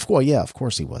 Christ-like. Of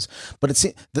course he was. But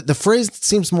the phrase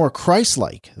seems more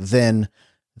Christ-like than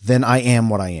I am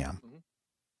what I am.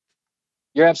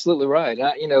 You're absolutely right.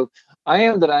 I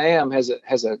am that I am has a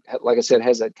like I said,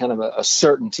 has a kind of a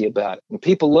certainty about it. And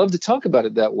people love to talk about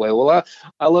it that way. Well,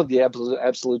 I love the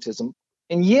absolutism.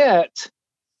 And yet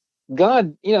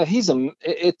God,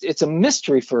 it's a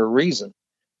mystery for a reason.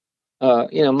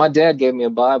 My dad gave me a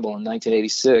Bible in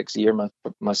 1986, the year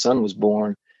my son was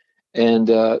born, and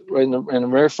in the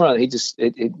very front, he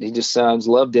just signs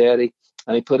 "Love, Daddy,"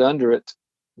 and he put under it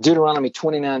Deuteronomy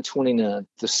 29:29.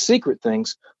 The secret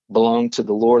things belong to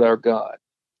the Lord our God,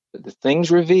 but the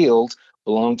things revealed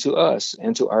belong to us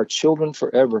and to our children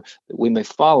forever, that we may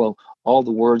follow all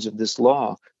the words of this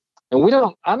law.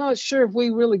 And I'm not sure if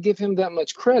we really give him that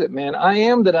much credit, man. I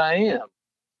am that I am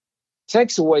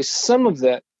takes away some of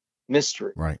that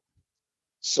mystery. Right.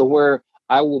 So where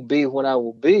I will be what I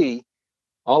will be,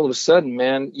 all of a sudden,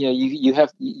 man, you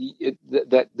have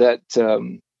that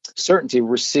certainty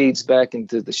recedes back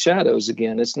into the shadows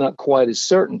again. It's not quite as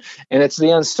certain. And it's the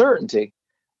uncertainty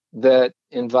that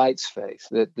invites faith,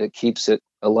 that keeps it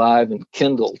alive and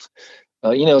kindled.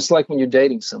 It's like when you're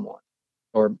dating someone,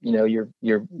 or you're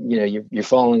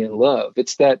falling in love.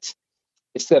 It's that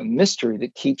mystery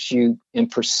that keeps you in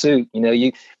pursuit.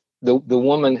 The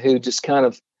woman who just kind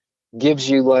of gives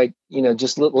you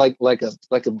just look like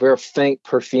a very faint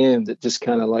perfume that just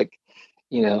kind of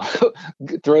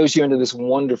throws you into this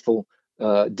wonderful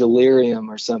delirium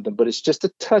or something. But it's just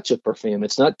a touch of perfume.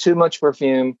 It's not too much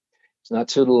perfume. not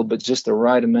too little, but just the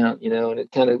right amount, and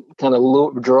it kind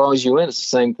of draws you in. It's the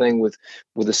same thing with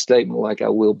a statement like, I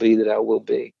will be that I will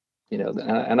be,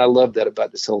 and I love that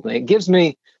about this whole thing. It gives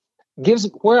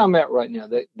where I'm at right now,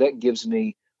 that gives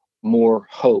me more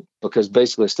hope, because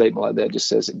basically a statement like that just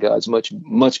says that God's much,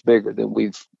 much bigger than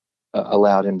we've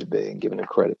allowed him to be and given him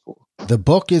credit for. The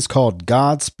book is called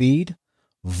Godspeed,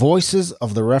 Voices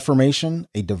of the Reformation,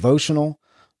 a devotional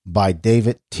by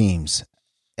David Teems.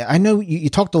 I know you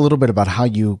talked a little bit about how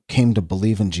you came to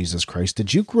believe in Jesus Christ.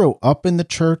 Did you grow up in the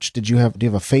church? Do you have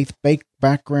a faith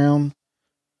background?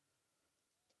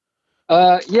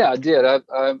 Yeah, I did. I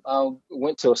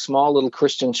went to a small little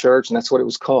Christian church, and that's what it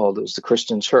was called. It was the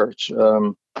Christian church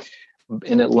in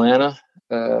Atlanta.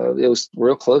 It was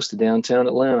real close to downtown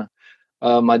Atlanta.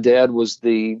 My dad was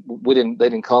they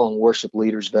didn't call them worship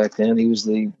leaders back then. He was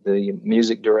the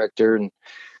music director,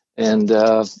 and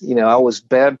I was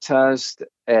baptized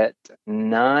at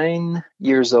 9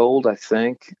 years old, I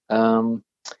think. And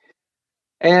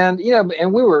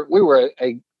we were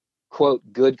a quote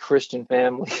good Christian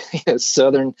family,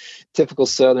 typical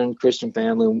Southern Christian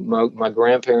family. My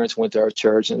grandparents went to our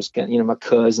church, and it was my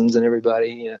cousins and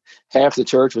everybody. Half the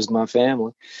church was my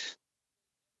family.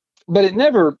 But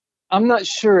I'm not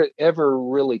sure it ever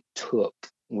really took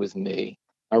with me.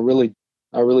 I really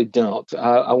don't.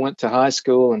 I went to high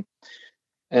school,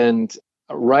 and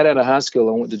right out of high school,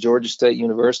 I went to Georgia State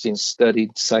University and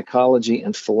studied psychology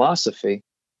and philosophy,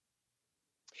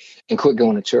 and quit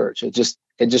going to church. It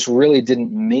just really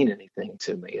didn't mean anything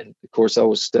to me. And of course, I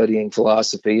was studying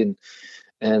philosophy,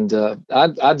 and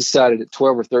I decided at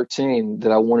 12 or 13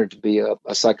 that I wanted to be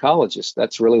a psychologist.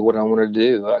 That's really what I wanted to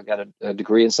do. I got a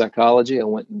degree in psychology. I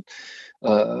went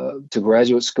to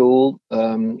graduate school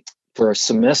for a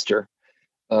semester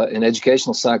in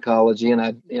educational psychology, and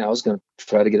I was going to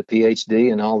try to get a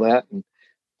PhD and all that.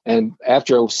 And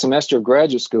after a semester of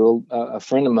graduate school, a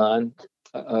friend of mine,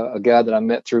 a guy that I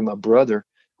met through my brother,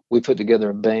 we put together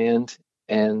a band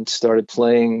and started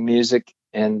playing music.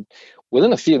 And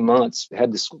within a few months,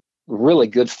 had this really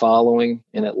good following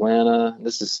in Atlanta.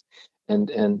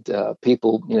 And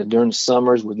people, during the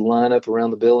summers would line up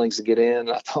around the buildings to get in.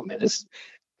 And I thought, man, this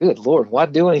good Lord, why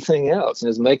do anything else? And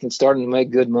it was starting to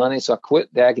make good money. So I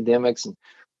quit the academics and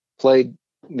played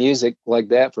music like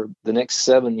that for the next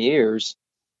 7 years.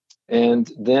 And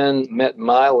then met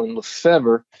Mylon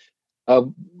Lefevre.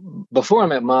 Before I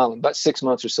met Mylon, about 6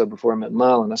 months or so before I met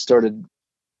Mylon, I started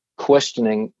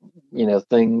questioning,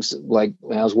 things like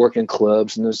when I was working in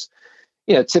clubs, and there's,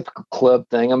 typical club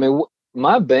thing. I mean,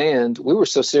 my band, we were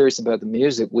so serious about the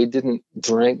music, we didn't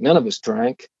drink. None of us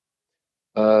drank.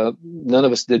 None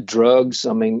of us did drugs.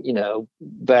 I mean,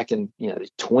 back in the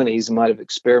 20s, might have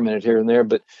experimented here and there,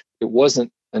 but it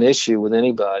wasn't an issue with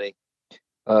anybody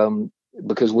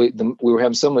because we were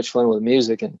having so much fun with the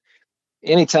music. And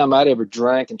anytime I'd ever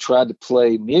drank and tried to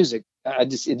play music, it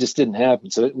just didn't happen.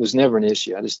 So it was never an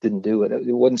issue. I just didn't do it.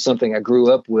 It wasn't something I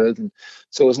grew up with, and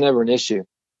so it was never an issue.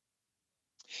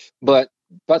 But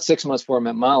about 6 months before I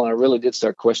met Mylon, I really did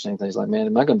start questioning things like, man,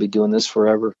 am I going to be doing this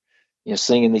forever?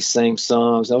 Singing these same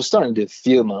songs. I was starting to do a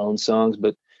few of my own songs,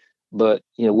 but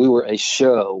we were a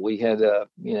show. We had it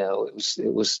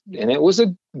was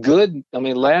a good. I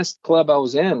mean, last club I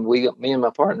was in, me and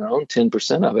my partner owned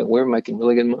 10% of it. We were making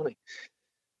really good money.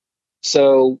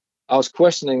 So I was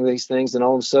questioning these things, and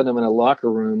all of a sudden I'm in a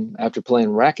locker room after playing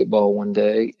racquetball one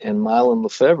day, and Mylon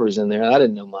Lefevre is in there. I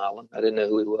didn't know Mylon. I didn't know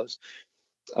who he was.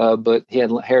 But he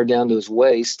had hair down to his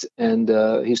waist, and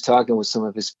he was talking with some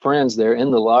of his friends there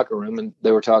in the locker room, and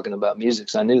they were talking about music,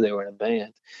 so I knew they were in a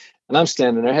band. And I'm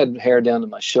standing there, I had hair down to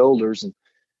my shoulders, and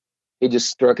he just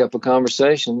struck up a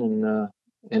conversation and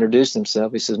introduced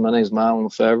himself. He says, "My name's Mylon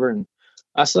Lefevre," and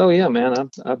I said, "Oh yeah, man."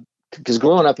 Because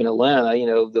growing up in Atlanta,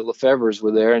 the Lefevres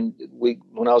were there, and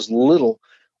when I was little,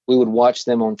 we would watch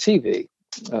them on TV.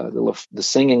 The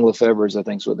Singing Lefevres, I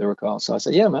think is what they were called. So I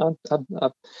said, "Yeah, man, I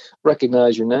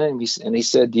recognize your name." He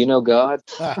said, "Do you know God?"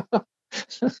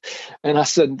 And I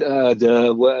said,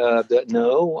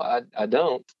 "No, I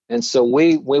don't." And so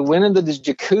we went into this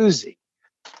jacuzzi,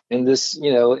 and this,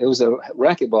 it was a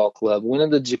racquetball club. Went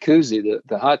into the jacuzzi,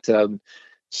 the hot tub.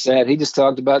 Sat. He just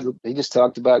talked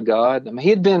about God. I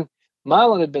mean,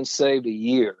 Mylon had been saved a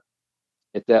year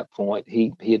at that point.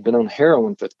 He had been on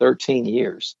heroin for 13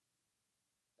 years.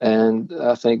 And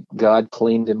I think God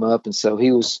cleaned him up. And so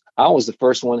I was the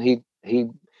first one he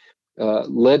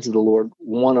led to the Lord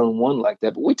one-on-one like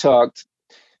that. But we talked.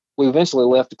 We eventually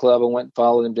left the club. I went and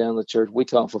followed him down to the church. We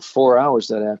talked for 4 hours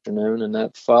that afternoon. And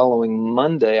that following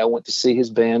Monday, I went to see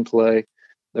his band play.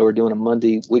 They were doing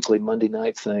a weekly Monday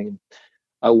night thing.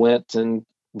 I went and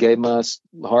gave my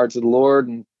heart to the Lord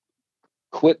and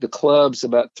quit the clubs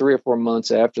about 3 or 4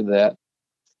 months after that.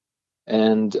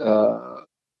 And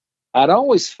I'd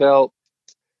always felt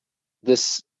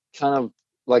this kind of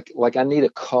like I need a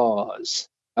cause.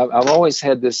 I've always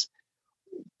had this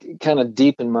kind of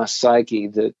deep in my psyche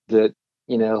that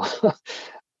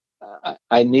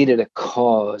I needed a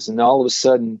cause, and all of a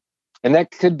sudden, and that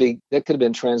could have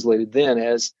been translated then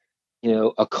as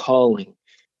a calling.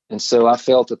 And so I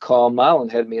felt a call.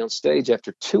 Mylon had me on stage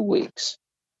after 2 weeks.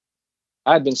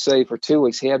 I'd been saved for 2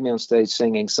 weeks. He had me on stage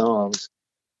singing songs.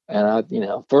 And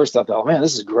first I thought, man,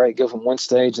 this is great. Go from one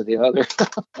stage to the other,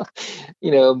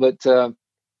 but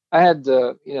I had,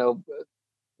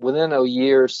 within a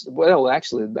year, well,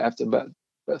 actually after about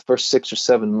the first 6 or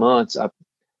 7 months,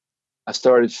 I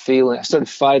started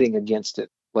fighting against it.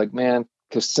 Like, man,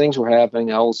 because things were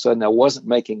happening. All of a sudden I wasn't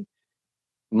making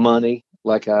money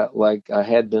like I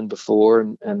had been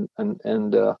before.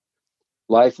 And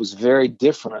life was very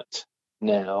different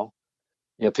now.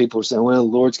 People are saying, well,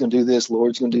 the Lord's going to do this,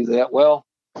 Lord's going to do that. Well,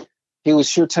 he was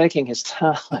sure taking his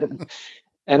time.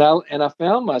 and I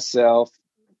found myself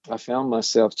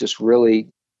just really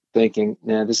thinking,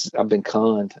 man, I've been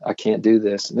conned. I can't do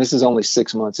this. And this is only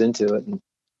 6 months into it. And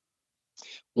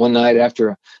one night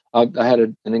after I had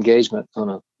an engagement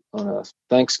on a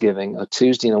Thanksgiving, a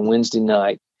Tuesday and a Wednesday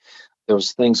night, there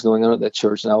was things going on at that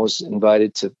church, and I was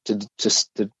invited to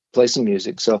play some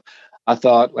music. So I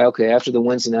thought, well, okay, after the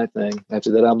Wednesday night thing,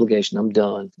 after that obligation, I'm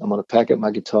done. I'm going to pack up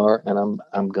my guitar and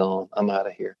I'm gone. I'm out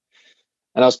of here.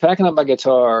 And I was packing up my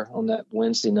guitar on that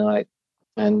Wednesday night,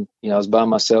 and I was by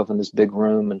myself in this big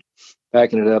room and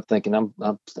packing it up, thinking I'm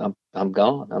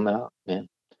gone. I'm out, man,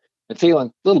 and feeling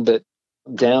a little bit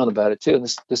down about it too.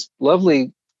 And this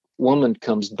lovely woman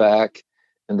comes back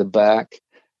in the back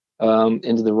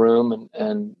into the room,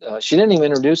 and she didn't even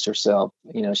introduce herself.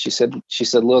 She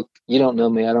said, look, you don't know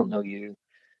me, I don't know you.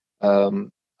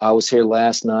 I was here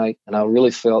last night, and I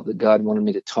really felt that God wanted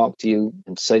me to talk to you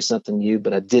and say something to you,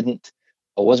 but I didn't.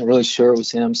 I wasn't really sure it was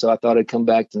him, so I thought I'd come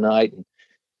back tonight.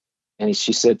 And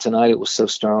she said tonight it was so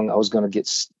strong, I was going to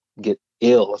get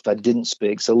ill if I didn't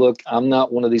speak. So look, I'm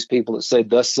not one of these people that say,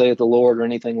 thus saith the Lord, or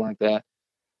anything like that.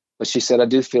 But she said, I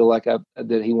do feel like that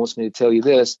he wants me to tell you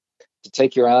this, to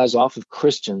take your eyes off of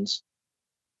Christians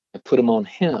and put them on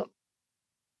him.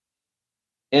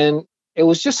 And it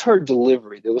was just her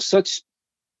delivery. There was such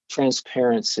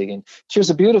transparency, and she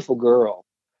was a beautiful girl.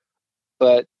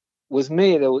 But with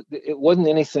me, it wasn't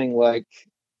anything like,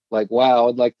 wow,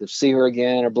 I'd like to see her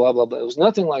again, or blah, blah, blah. It was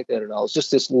nothing like that at all. It's just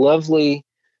this lovely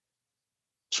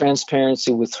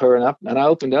transparency with her. And I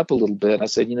opened up a little bit. I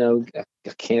said,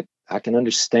 I can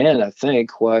understand, I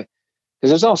think, why,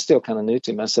 because it was all still kind of new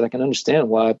to me. I said, I can understand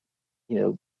why,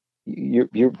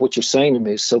 what you're saying to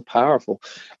me is so powerful.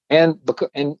 And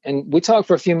we talked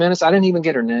for a few minutes. I didn't even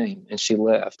get her name, and she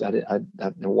left. I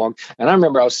walked. And I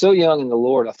remember I was so young in the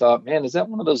Lord. I thought, man, is that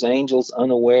one of those angels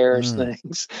unawares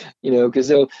things? Because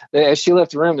as she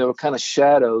left the room, there were kind of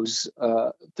shadows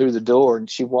through the door, and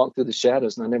she walked through the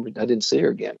shadows, and I didn't see her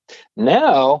again.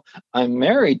 Now I'm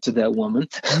married to that woman.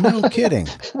 No kidding.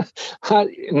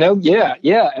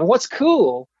 Yeah. And what's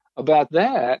cool about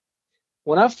that?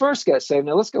 When I first got saved,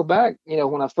 now let's go back,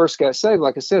 when I first got saved,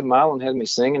 like I said, Mylon had me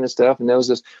singing and stuff. And there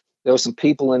was some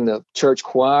people in the church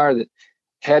choir that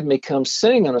had me come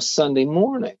sing on a Sunday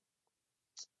morning.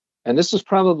 And this was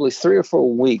probably 3 or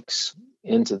 4 weeks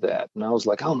into that. And I was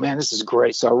like, oh man, this is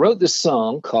great. So I wrote this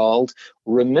song called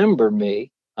Remember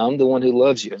Me, I'm the One Who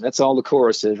Loves You. And that's all the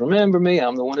chorus is. Remember me,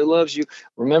 I'm the one who loves you.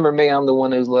 Remember me, I'm the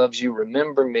one who loves you.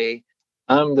 Remember me,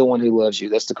 I'm the one who loves you.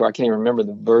 That's the chorus. I can't even remember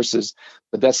the verses,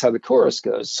 but that's how the chorus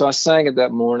goes. So I sang it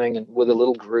that morning and with a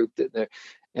little group there.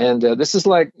 And this is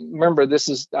I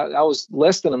was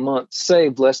less than a month,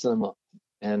 saved less than a month.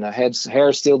 And I had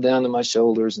hair still down to my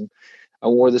shoulders, and I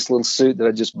wore this little suit that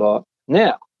I just bought.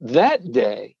 Now, that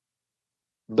day,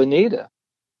 Benita,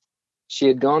 she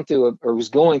had was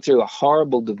going through a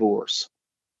horrible divorce.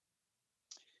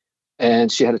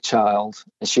 And she had a child.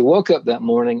 And she woke up that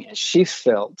morning and she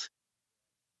felt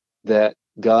that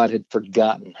God had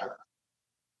forgotten her.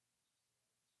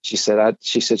 She said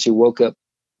she woke up,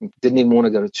 didn't even want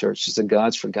to go to church. She said,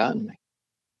 God's forgotten me.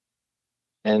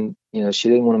 And, she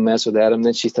didn't want to mess with Adam.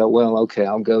 Then she thought, well, okay,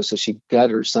 I'll go. So she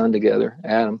got her son together,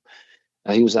 Adam.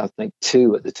 He was, I think,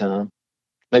 2 at the time,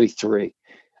 maybe 3.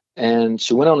 And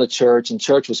she went on to church, and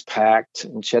church was packed,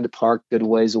 and she had to park good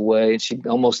ways away. And she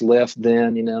almost left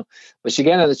then, but she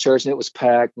got out of the church and it was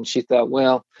packed. And she thought,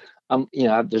 well,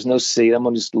 there's no seat. I'm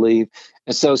going to just leave.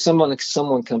 And so someone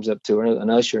comes up to her, an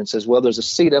usher, and says, well, there's a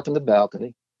seat up in the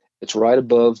balcony. It's right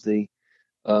above the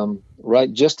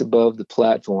right just above the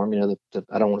platform.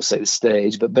 I don't want to say the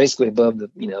stage, but basically above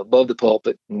the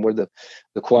pulpit and where the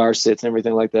choir sits and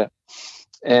everything like that.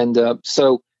 And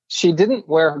so she didn't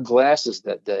wear her glasses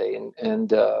that day,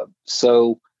 and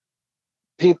so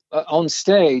people on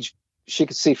stage, she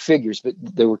could see figures, but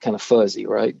they were kind of fuzzy,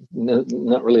 right? No,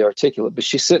 not really articulate. But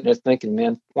she's sitting there thinking,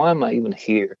 man, why am I even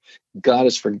here? God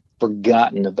has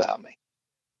forgotten about me.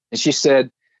 And she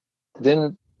said,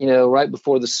 then, right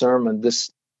before the sermon,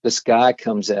 this guy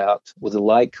comes out with a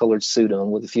light colored suit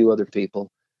on with a few other people.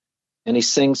 And he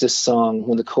sings this song.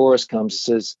 When the chorus comes, it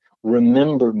says,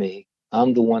 remember me.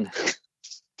 I'm the one.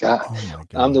 God,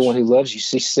 I'm the one who loves you.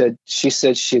 She said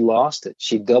she lost it.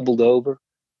 She doubled over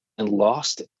and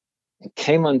lost it. It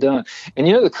came undone. And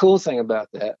the cool thing about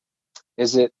that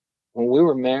is that when we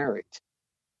were married,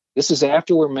 this is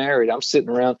after we're married, I'm sitting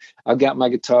around, I've got my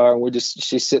guitar, and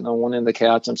she's sitting on one end of the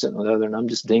couch, I'm sitting on the other, and I'm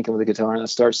just dinking with the guitar, and I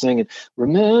start singing,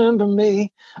 remember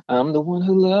me, I'm the one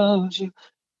who loves you.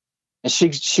 And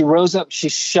she rose up,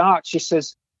 she's shocked. She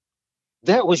says,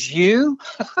 that was you?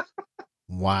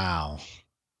 Wow.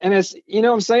 And it's, what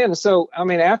I'm saying? So,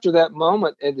 after that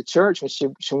moment at the church,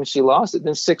 when she lost it,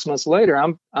 then 6 months later,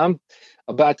 I'm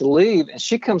about to leave, and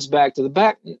she comes back to the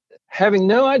back, having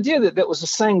no idea that was the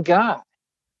same guy,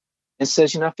 and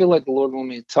says, I feel like the Lord wanted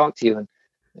me to talk to you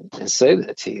and say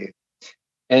that to you.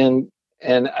 And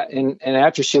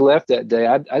after she left that day,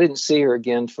 I didn't see her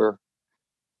again for,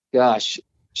 gosh,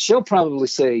 she'll probably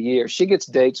say a year. She gets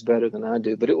dates better than I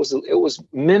do, but it was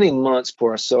many months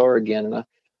before I saw her again. And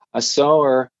I saw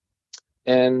her,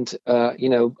 and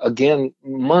again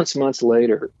months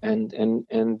later, and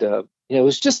it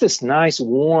was just this nice,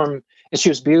 warm, and she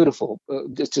was beautiful,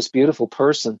 just this beautiful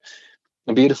person,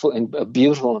 a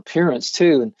beautiful appearance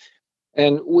too.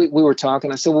 And we were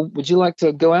talking. I said, well, would you like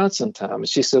to go out sometime? And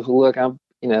she said, well, look, I'm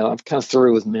kind of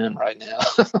through with men right now.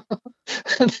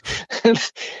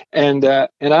 and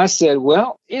I said,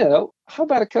 well, how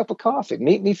about a cup of coffee?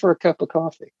 Meet me for a cup of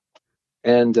coffee.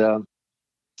 And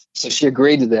so she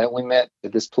agreed to that. We met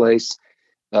at this place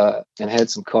and had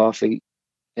some coffee.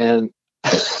 And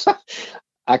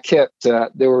I kept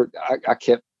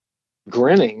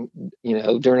grinning,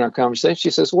 during our conversation.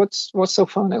 She says, what's so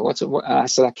funny? I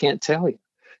said, I can't tell you.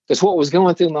 Because what was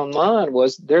going through my mind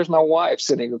was, there's my wife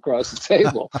sitting across the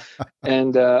table.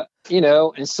 And,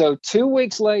 and so 2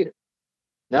 weeks later,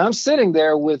 now I'm sitting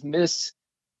there with Miss,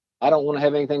 I don't want to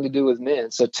have anything to do with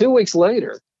men. So 2 weeks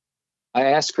later, I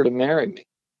asked her to marry me.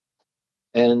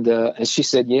 And she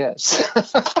said yes.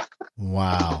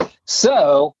 Wow.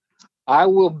 So I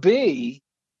will be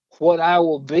what I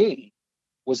will be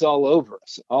was all over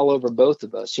us, all over both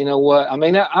of us. You know what?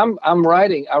 I'm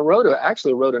writing. I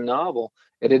actually wrote a novel.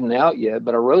 It isn't out yet,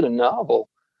 but I wrote a novel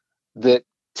that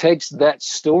takes that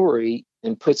story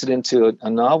and puts it into a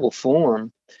novel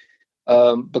form,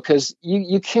 because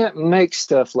you can't make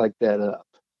stuff like that up.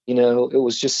 It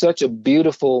was just such a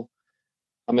beautiful.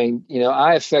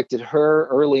 I affected her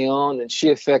early on, and she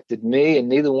affected me, and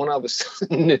neither one of us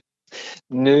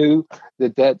knew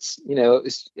that's,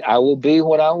 I will be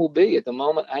what I will be at the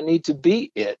moment. I need to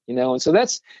be it, and so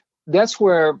that's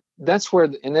where,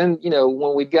 and then,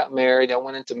 when we got married, I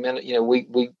went into,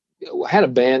 we had a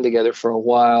band together for a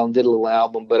while and did a little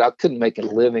album, but I couldn't make a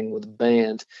living with a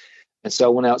band. And so I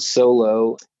went out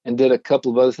solo and did a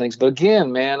couple of other things. But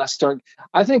again, man, I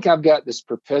think I've got this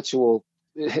perpetual,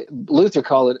 Luther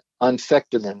called it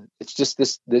unfectungen. It's just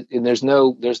this, and there's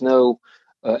no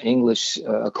English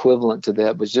equivalent to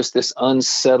that, but just this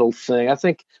unsettled thing. I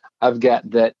think I've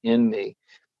got that in me.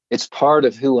 It's part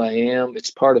of who I am.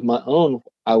 It's part of my own,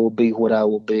 I will be what I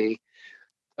will be,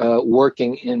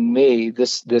 working in me,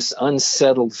 this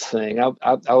unsettled thing.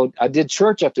 I did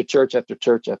church after church after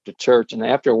church after church, and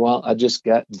after a while, I just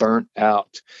got burnt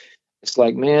out. It's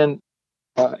like, man,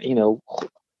 it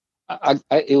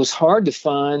was hard to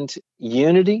find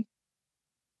unity.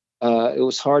 It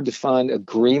was hard to find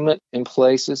agreement in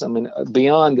places.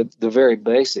 Beyond the very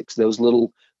basics, those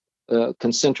little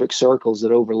concentric circles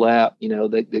that overlap,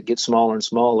 that get smaller and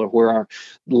smaller, where our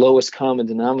lowest common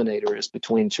denominator is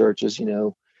between churches,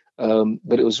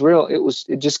 but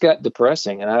it just got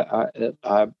depressing. And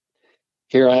I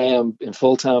here I am in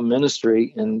full-time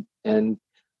ministry, and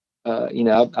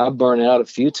I've burned out a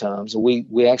few times.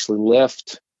 We actually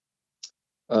left.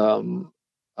 I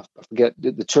forget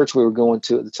the church we were going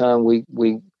to at the time. We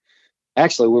were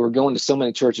going to so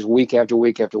many churches week after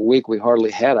week after week. We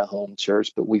hardly had a home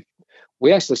church, but we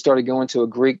actually started going to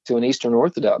an Eastern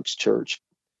Orthodox church.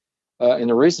 And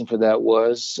the reason for that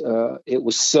was,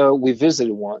 we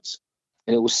visited once,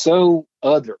 and it was so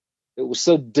other. It was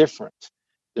so different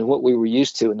than what we were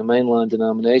used to in the mainline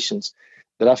denominations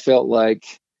that I felt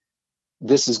like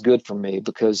this is good for me,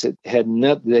 because it had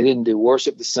nothing. They didn't do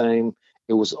worship the same.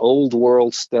 It was old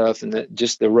world stuff, and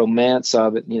just the romance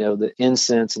of it, the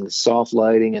incense and the soft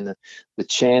lighting and the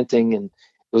chanting, and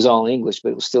it was all English, but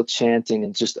it was still chanting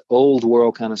and just old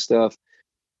world kind of stuff.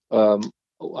 I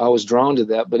was drawn to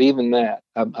that, but even that,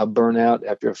 I burned out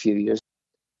after a few years.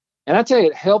 And I tell you,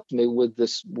 it helped me with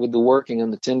the working on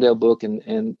the Tyndale book,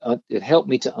 and it helped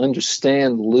me to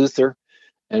understand Luther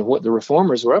and what the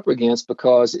reformers were up against,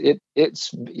 because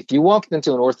it's if you walked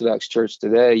into an Orthodox church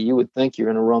today, you would think you're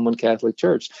in a Roman Catholic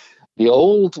church. The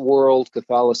old world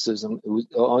Catholicism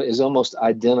is almost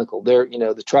identical. There,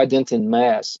 the Tridentine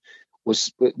Mass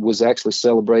was actually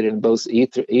celebrated in both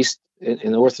East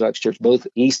in the Orthodox Church, both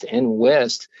East and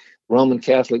West, Roman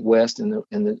Catholic West and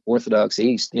the Orthodox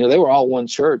East. They were all one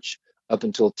church up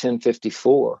until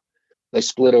 1054. They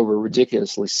split over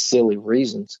ridiculously silly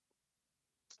reasons.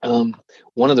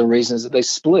 One of the reasons that they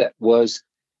split was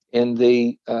in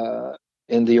the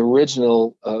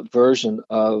original version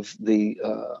of the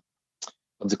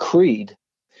creed,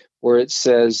 where it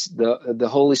says the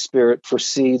Holy Spirit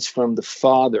proceeds from the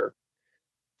Father,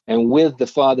 and with the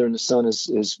Father and the Son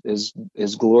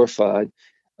is glorified.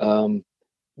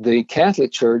 The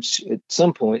Catholic Church at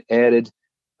some point added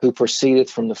who proceedeth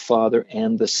from the Father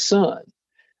and the Son.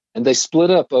 And they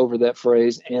split up over that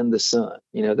phrase "and the Son."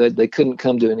 They couldn't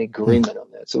come to an agreement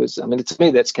on that. So to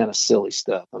me, that's kind of silly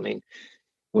stuff. When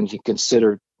you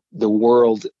consider the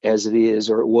world as it is,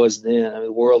 or it was then,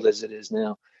 the world as it is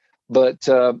now. But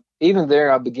even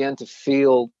there, I began to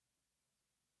feel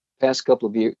past couple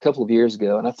of years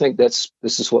ago, and I think this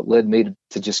is what led me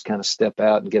to just kind of step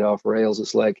out and get off rails.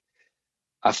 It's like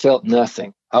I felt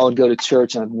nothing. I would go to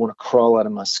church and I'd want to crawl out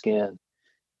of my skin,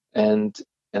 and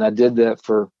I did that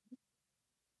for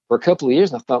a couple of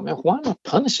years, and I thought, man, why am I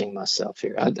punishing myself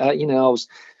here? I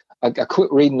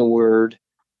quit reading the Word.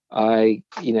 At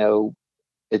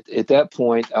that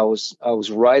point, I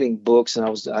was writing books, and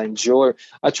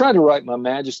I tried to write my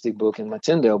Majesty book and my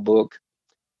Tyndale book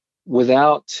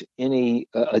without any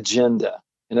agenda.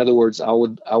 In other words, I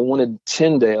wanted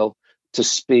Tyndale to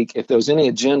speak. If there was any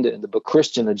agenda in the book,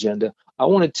 Christian agenda, I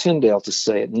wanted Tyndale to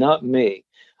say it, not me.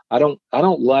 I don't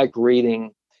like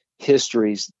reading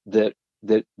histories that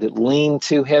lean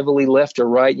too heavily left or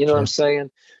right. You know Sure. what I'm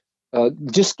saying?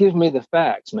 Just give me the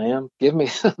facts, man. Give me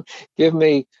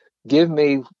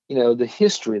the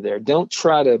history there. Don't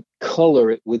try to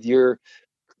color it with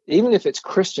even if it's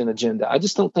Christian agenda. I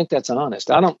just don't think that's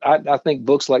honest. I think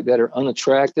books like that are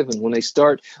unattractive. And when they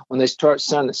start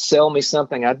trying to sell me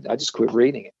something, I just quit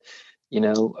reading it.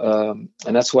 And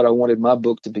that's what I wanted my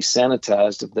book to be,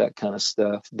 sanitized of that kind of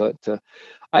stuff. But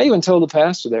I even told the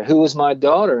pastor there, who was my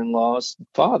daughter-in-law's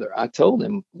father, I told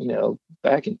him,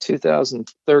 back in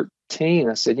 2013,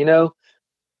 I said,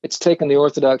 it's taken the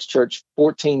Orthodox Church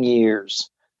 14 years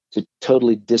to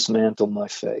totally dismantle my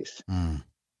faith. Mm.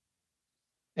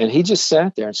 And he just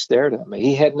sat there and stared at me.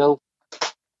 He had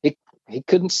he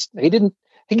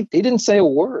didn't say a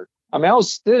word. I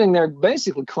was sitting there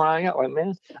basically crying out like,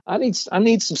 man, I need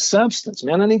some substance,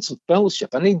 man. I need some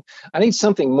fellowship. I need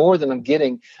something more than I'm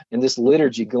getting in this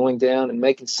liturgy, going down and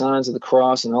making signs of the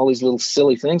cross and all these little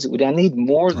silly things. I need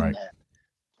more than that.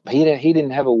 He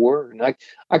didn't have a word. And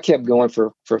I kept going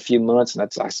for a few months, and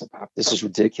I said, this is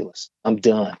ridiculous. I'm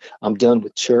done. I'm done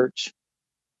with church.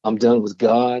 I'm done with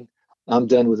God. I'm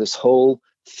done with this whole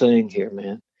thing here,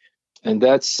 man. And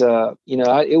that's,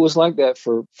 it was like that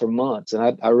for months.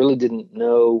 And I really didn't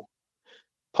know.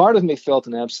 Part of me felt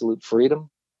an absolute freedom.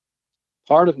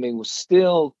 Part of me was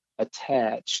still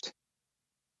attached,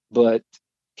 but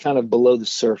kind of below the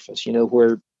surface,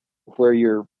 where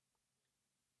you're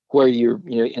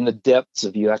in the depths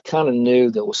of you. I kind of knew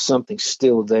there was something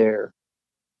still there,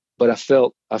 but I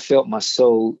felt my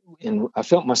soul in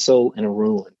a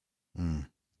ruin. Mm.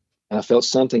 And I felt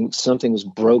something was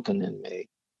broken in me.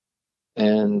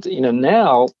 And,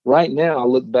 right now, I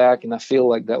look back and I feel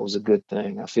like that was a good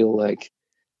thing. I feel like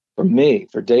for me,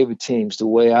 for David Teems, the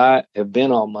way I have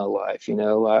been all my life,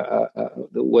 the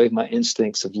way my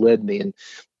instincts have led me, and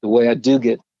the way I do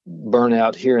get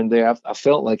burnout here and there, I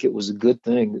felt like it was a good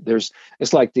thing. It's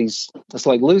like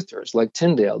Luther, it's like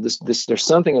Tyndale. There's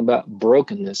something about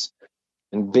brokenness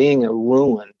and being a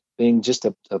ruin, being just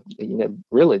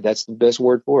really, that's the best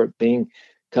word for it,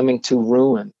 coming to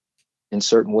ruin in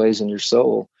certain ways in your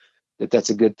soul, that's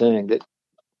a good thing. That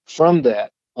from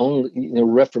that only,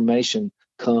 reformation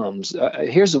comes.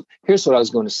 Here's what I was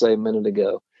going to say a minute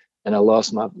ago, and I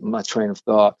lost my train of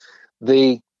thought.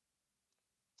 And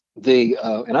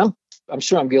I'm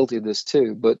sure I'm guilty of this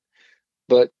too,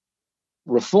 but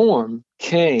reform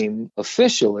came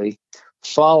officially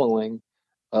following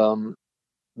the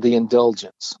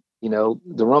indulgence.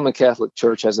 The Roman Catholic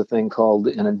Church has a thing called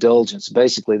an indulgence,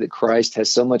 basically that Christ has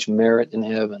so much merit in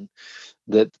heaven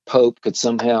that the Pope could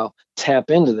somehow tap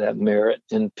into that merit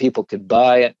and people could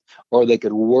buy it or they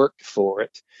could work for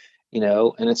it.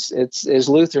 And it's as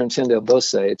Luther and Tyndale both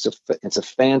say, it's a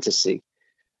fantasy.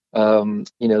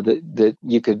 That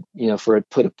you could,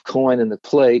 put a coin in the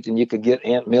plate and you could get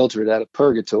Aunt Mildred out of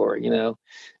purgatory,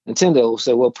 and Tyndale will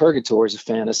say, well, purgatory is a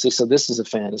fantasy. So this is a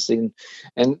fantasy.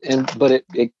 But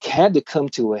it had to come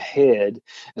to a head.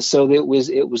 And so it was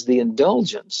the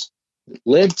indulgence that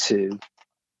led to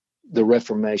the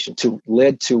Reformation,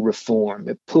 led to reform.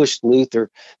 It pushed Luther,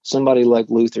 somebody like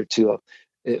Luther,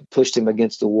 it pushed him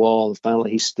against the wall. And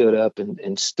finally he stood up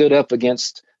and stood up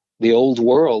against the old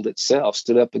world itself,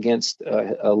 stood up against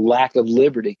a lack of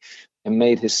liberty and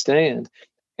made his stand.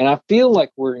 And I feel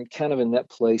like we're in that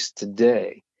place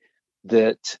today,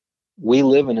 that we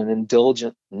live in an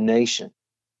indulgent nation,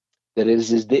 that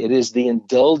it is the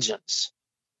indulgence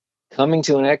coming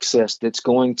to an excess that's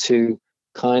going to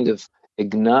kind of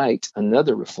ignite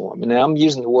another reform. And now I'm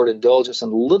using the word indulgence in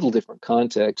a little different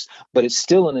context, but it's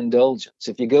still an indulgence.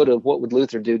 If you go to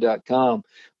whatwouldlutherdo.com,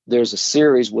 there's a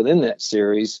series within that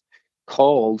series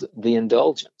called The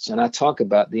Indulgence. And I talk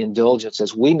about the indulgence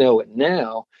as we know it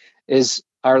now is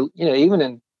even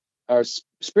in our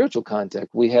spiritual context,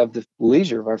 we have the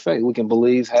leisure of our faith. We can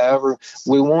believe however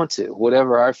we want to,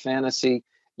 whatever our fantasy,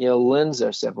 lends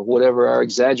ourselves, whatever our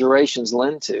exaggerations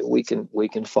lend to, we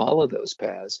can follow those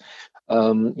paths.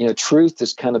 Truth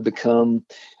has kind of become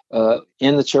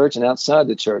in the church and outside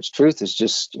the church. Truth is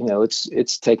just,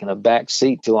 it's taken a back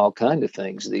seat to all kinds of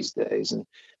things these days. And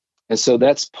so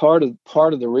that's part of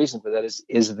the reason for that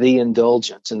is the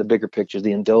indulgence in the bigger picture,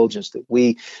 the indulgence that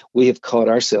we have caught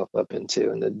ourselves up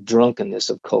into, and the drunkenness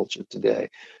of culture today.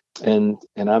 And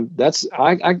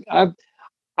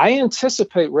I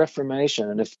anticipate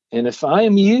reformation, and if I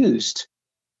am used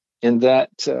in that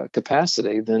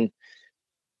capacity, then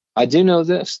I do know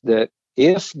this, that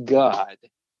if God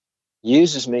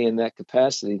uses me in that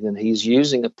capacity, then He's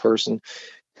using a person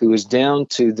who is down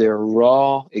to their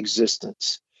raw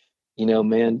existence.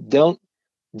 Man,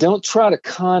 don't try to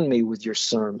con me with your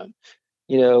sermon.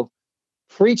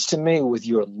 Preach to me with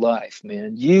your life,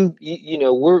 man.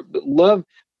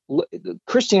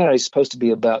 Christianity is supposed to be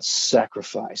about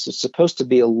sacrifice. It's supposed to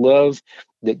be a love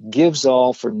that gives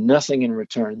all for nothing in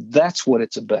return. That's what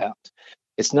it's about.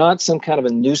 It's not some kind of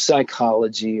a new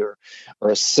psychology or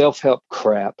a self-help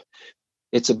crap.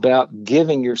 It's about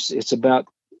giving it's about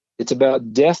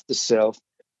death to self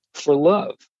for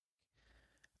love.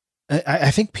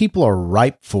 I think people are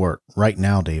ripe for it right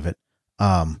now, David.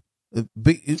 When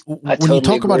you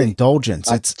talk about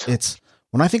indulgence, it's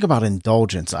when I think about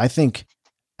indulgence, I think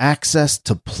access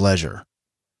to pleasure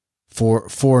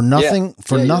for nothing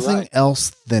right. else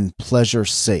than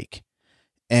pleasure's sake.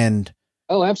 And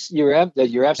you're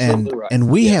absolutely right.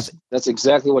 And that's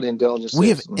exactly what indulgence is. We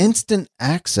have instant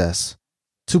access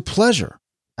to pleasure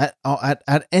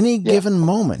at any given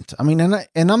moment. I mean,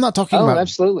 and I'm not talking about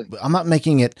absolutely. I'm not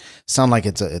making it sound like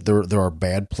there are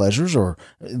bad pleasures, or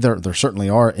there certainly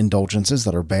are indulgences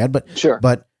that are bad, but sure.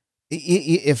 But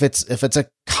if it's a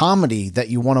comedy that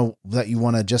you want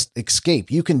to just escape,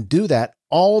 you can do that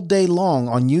all day long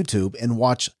on YouTube and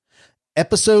watch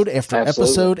episode after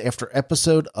episode after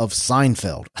episode of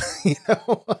Seinfeld,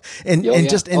 and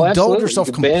just indulge yourself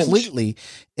completely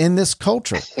in this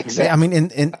culture. Exactly. I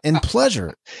mean, in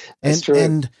pleasure. That's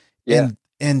true.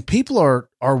 And people are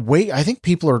I think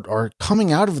people are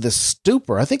coming out of this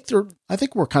stupor. I think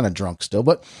we're kind of drunk still,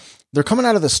 but they're coming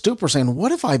out of the stupor saying,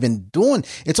 what have I been doing?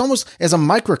 It's almost as a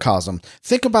microcosm.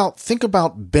 Think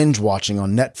about binge watching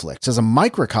on Netflix as a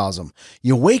microcosm.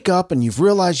 You wake up and you've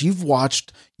realized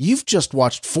you've just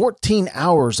watched 14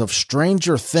 hours of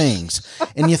Stranger Things,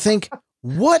 and you think,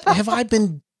 what have I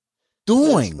been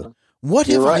doing? What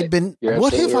have I been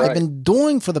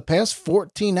doing for the past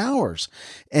 14 hours?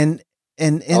 And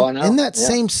in that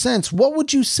same sense, what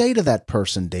would you say to that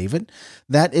person, David,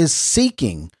 that is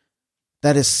seeking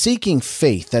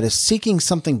faith, that is seeking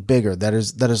something bigger, that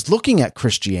is looking at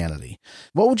Christianity?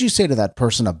 What would you say to that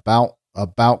person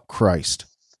about Christ?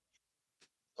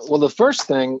 Well, the first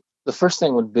thing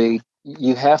would be,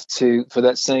 you have to, for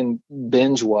that same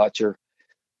binge watcher,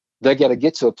 they got to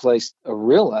get to a place of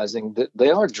realizing that they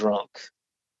are drunk,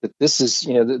 that this is,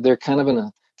 they're kind of in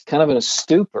a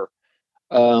stupor.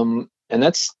 And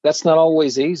that's not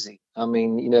always easy. I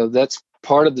mean, that's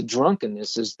part of the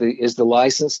drunkenness is the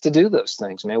license to do those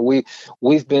things, man.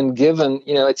 We've been given,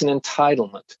 it's an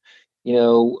entitlement.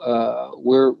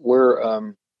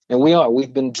 And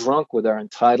we've been drunk with our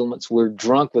entitlements. We're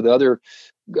drunk with other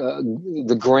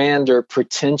the grander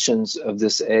pretensions of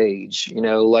this age.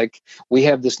 Like we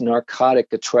have this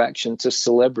narcotic attraction to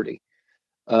celebrity.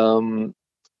 Who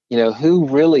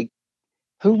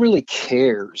really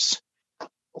cares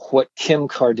what Kim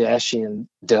Kardashian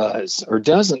does or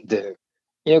doesn't do?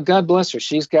 God bless her.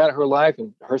 She's got her life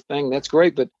and her thing. That's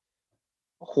great. But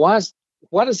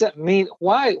what does that mean?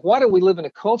 Why do we live in a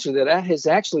culture that has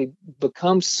actually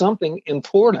become something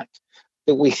important?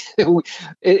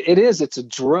 It's a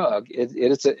drug.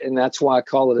 And that's why I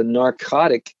call it a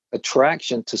narcotic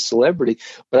attraction to celebrity.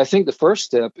 But I think the first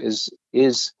step is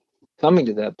coming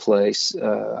to that place.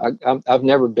 I've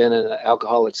never been in an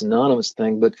Alcoholics Anonymous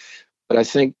thing, but I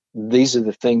think these are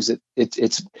the things that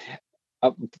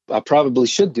I probably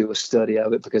should do a study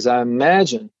of it, because I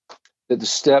imagine that the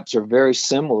steps are very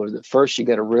similar. That first you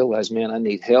got to realize, man, I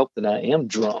need help, that I am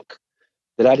drunk,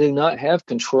 that I do not have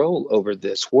control over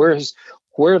this. Where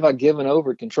have I given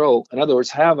over control? In other words,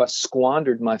 how have I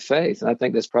squandered my faith? And I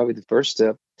think that's probably the first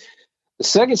step. The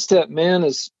second step, man,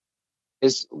 is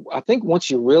I think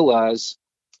once you realize,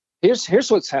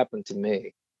 here's what's happened to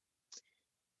me.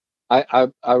 I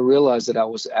realized that I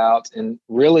was out, and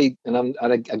really, and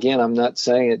I'm not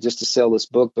saying it just to sell this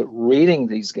book, but reading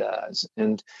these guys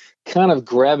and kind of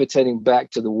gravitating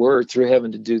back to the Word through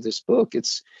having to do this book,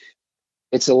 it's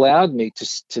allowed me to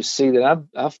see that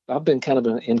I've been kind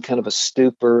of in kind of a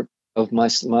stupor of my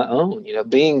own,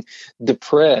 being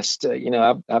depressed.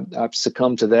 I've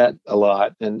succumbed to that a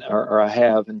lot, or I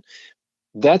have, and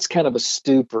that's kind of a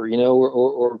stupor,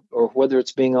 or whether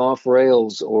it's being off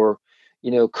rails, or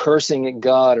cursing at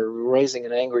God, or raising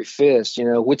an angry fist,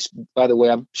 which, by the way,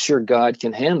 I'm sure God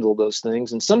can handle those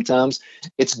things. And sometimes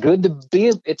it's good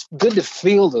to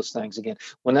feel those things again.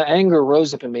 When the anger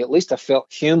rose up in me, at least I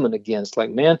felt human again. It's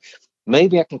like, man,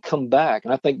 maybe I can come back.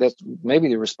 And I think that's maybe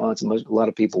the response a lot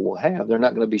of people will have. They're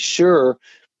not going to be sure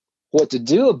what to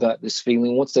do about this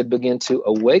feeling once they begin to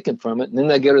awaken from it. And then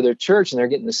they go to their church and they're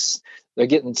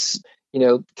getting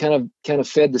kind of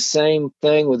fed the same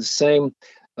thing with the same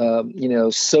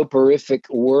soporific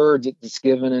word that's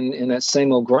given in that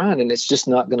same old grind, and it's just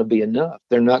not going to be enough.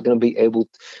 They're not going to be able.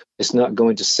 It's not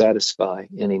going to satisfy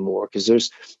anymore, because there's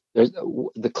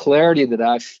the clarity that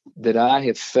I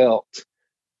have felt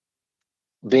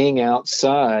being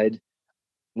outside.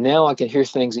 Now I can hear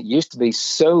things that used to be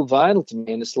so vital to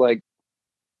me, and it's like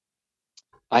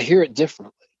I hear it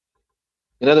differently.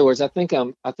 In other words, I think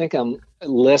I'm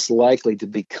less likely to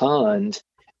be conned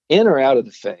in or out of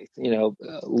the faith,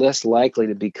 less likely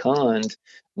to be conned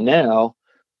now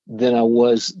than I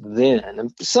was then.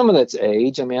 And some of that's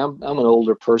age. I mean, I'm an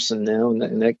older person now,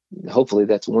 and that, hopefully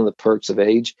that's one of the perks of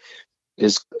age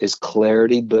is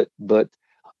clarity. But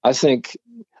I think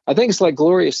it's like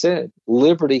Gloria said,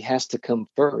 liberty has to come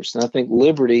first. And I think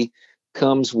liberty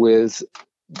comes with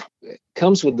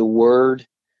the Word.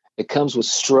 It comes with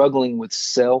struggling with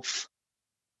self,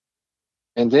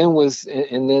 and then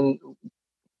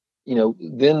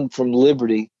then from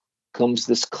liberty comes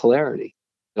this clarity.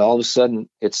 And all of a sudden,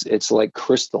 it's like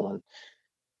crystalline.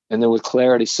 And then with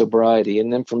clarity, sobriety,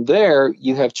 and then from there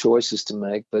you have choices to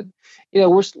make. But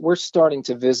we're starting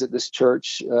to visit this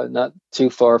church not too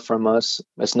far from us.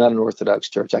 It's not an Orthodox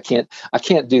church. I can't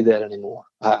do that anymore.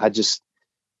 I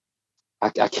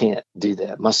can't do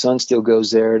that. My son still goes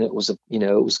there, and it was a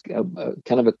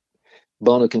kind of a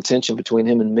bone of contention between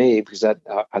him and me, because I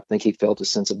think he felt a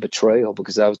sense of betrayal,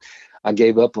 because I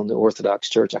gave up on the Orthodox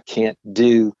Church. I can't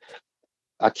do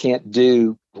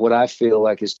what I feel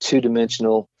like is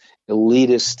two-dimensional,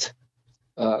 elitist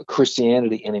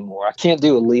Christianity anymore. I can't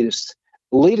do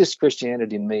elitist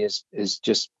Christianity. To me is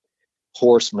just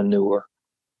horse manure,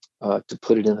 to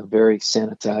put it in a very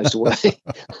sanitized way,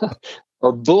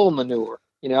 or bull manure.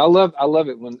 I love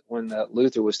it when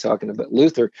Luther was talking about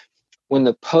when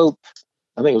the Pope,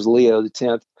 I think it was Leo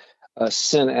X,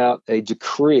 sent out a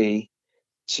decree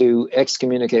to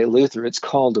excommunicate Luther. It's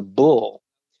called a bull,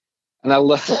 and I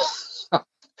love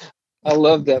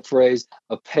that phrase,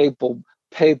 a papal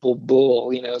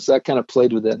bull. So I kind of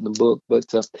played with that in the book. But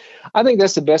I think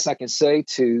that's the best I can say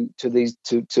to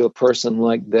a person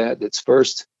like that. That's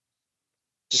first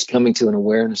just coming to an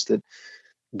awareness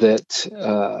that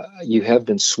you have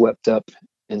been swept up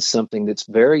in something that's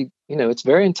very, it's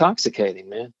very intoxicating,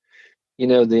 man. The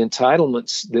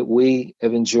entitlements that we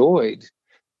have enjoyed,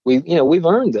 we've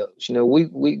earned those.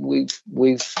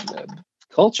 We've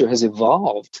culture has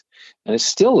evolved and it's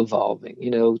still evolving.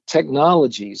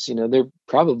 Technologies, they're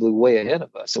probably way ahead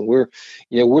of us, and we're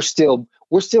still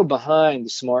behind the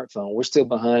smartphone. We're still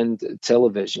behind the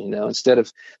television. Instead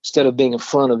of being in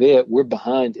front of it, we're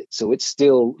behind it. So it's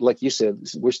still, like you said,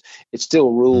 it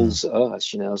still rules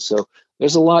us. So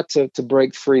there's a lot to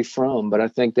break free from. But I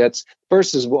think that's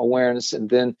first is awareness, and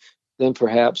then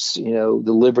perhaps the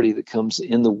liberty that comes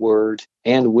in the Word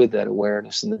and with that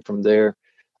awareness, and then from there,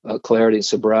 clarity and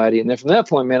sobriety. And then from that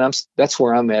point, man, that's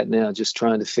where I'm at now, just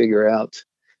trying to figure out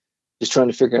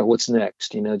what's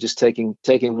next. Just taking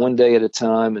one day at a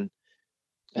time,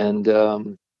 and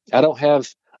I don't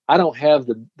have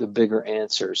the bigger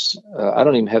answers. I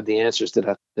don't even have the answers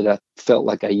that I felt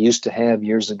like I used to have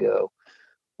years ago,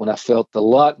 when I felt I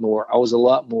was a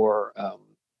lot more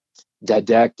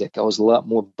didactic. I was a lot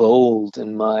more bold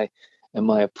in my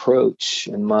approach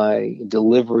and my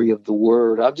delivery of the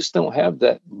Word. I just don't have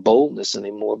that boldness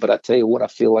anymore. But I tell you what, I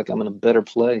feel like I'm in a better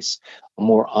place, a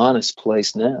more honest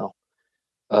place now.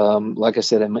 Like I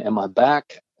said, am I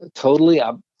back totally?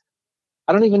 I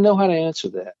don't even know how to answer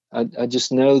that. I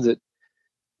just know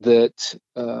that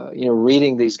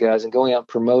reading these guys and going out and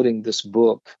promoting this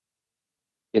book,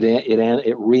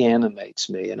 it reanimates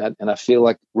me, and I feel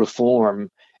like reform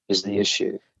is the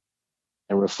issue,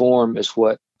 and reform is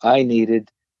what I needed,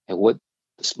 and what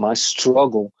my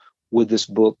struggle with this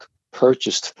book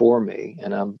purchased for me,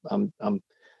 and I'm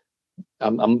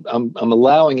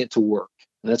allowing it to work,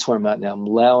 and that's where I'm at now. I'm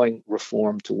allowing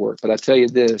reform to work. But I tell you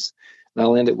this, and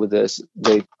I'll end it with this: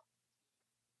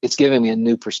 it's giving me a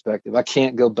new perspective. I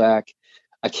can't go back.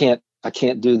 I can't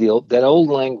do that old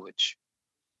language,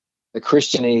 the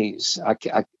Christianese.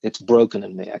 It's broken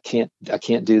in me. I can't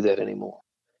do that anymore.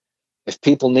 If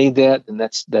people need that, then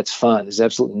that's fine. There's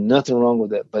absolutely nothing wrong with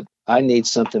that. But I need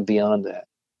something beyond that.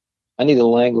 I need a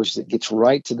language that gets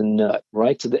right to the nut,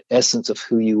 right to the essence of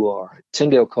who you are.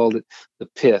 Tyndale called it the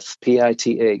pith,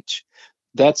 P-I-T-H.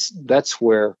 That's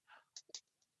where,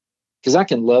 because I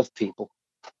can love people.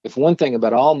 If one thing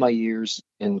about all my years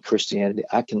in Christianity,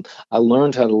 I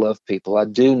learned how to love people. I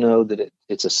do know that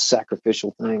it's a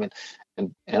sacrificial thing,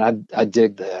 and I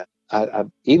dig that. I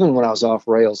even when I was off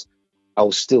rails, I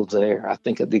was still there. I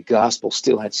think the gospel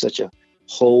still had such a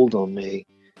hold on me,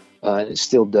 and it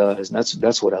still does. And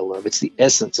that's what I love. It's the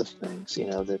essence of things,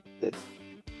 that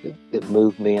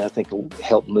moved me. And I think will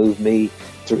help move me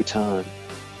through time.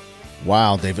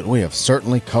 Wow, David, we have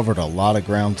certainly covered a lot of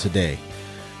ground today.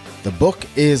 The book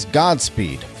is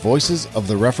Godspeed, Voices of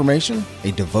the Reformation,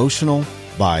 a devotional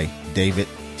by David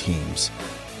Teems.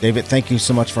 David, thank you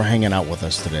so much for hanging out with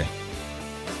us today.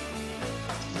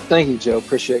 Thank you, Joe.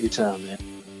 Appreciate your time, man.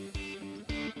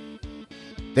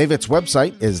 David's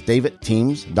website is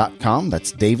davidteems.com.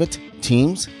 That's David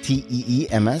Teems,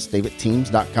 T-E-E-M-S,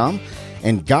 davidteems.com.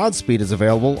 And Godspeed is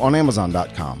available on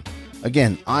Amazon.com.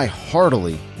 Again, I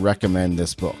heartily recommend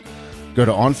this book. Go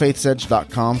to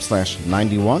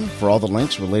onfaithsedge.com/91 for all the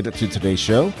links related to today's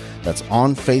show. That's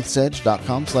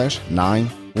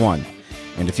onfaithsedge.com/91.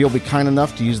 And if you'll be kind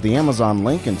enough to use the Amazon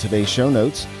link in today's show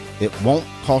notes, it won't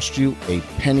cost you a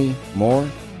penny more.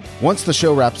 Once the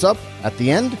show wraps up, at the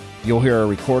end, you'll hear a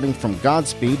recording from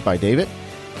Godspeed by David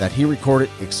that he recorded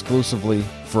exclusively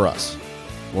for us.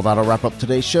 Well, that'll wrap up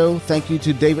today's show. Thank you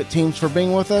to David Teems for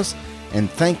being with us, and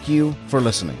thank you for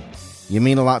listening. You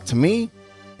mean a lot to me,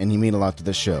 and you mean a lot to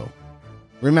the show.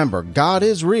 Remember, God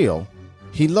is real,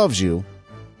 He loves you,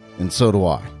 and so do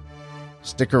I.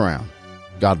 Stick around.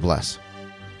 God bless.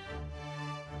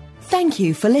 Thank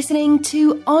you for listening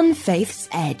to On Faith's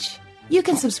Edge. You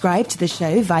can subscribe to the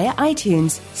show via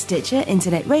iTunes, Stitcher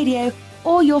Internet Radio,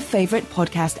 or your favorite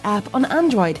podcast app on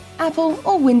Android, Apple,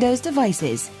 or Windows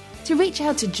devices. To reach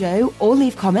out to Joe or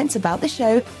leave comments about the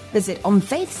show, visit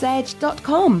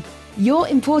onfaithsedge.com. You're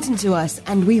important to us,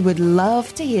 and we would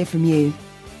love to hear from you.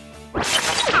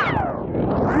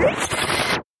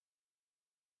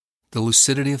 The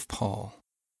Lucidity of Paul,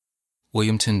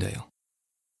 William Tyndale.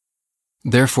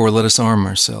 Therefore, let us arm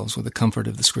ourselves with the comfort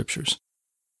of the Scriptures.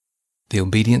 The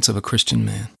Obedience of a Christian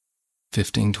Man,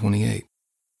 1528.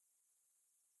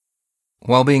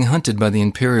 While being hunted by the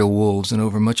imperial wolves and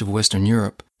over much of Western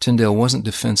Europe, Tyndale wasn't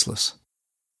defenseless.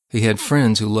 He had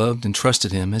friends who loved and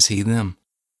trusted him as he them.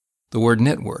 The word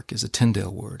network is a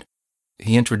Tyndale word.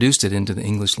 He introduced it into the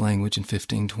English language in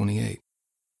 1528.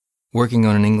 Working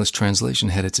on an English translation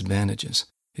had its advantages.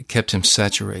 It kept him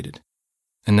saturated,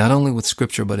 and not only with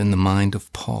Scripture but in the mind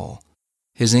of Paul.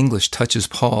 His English touches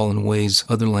Paul in ways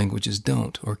other languages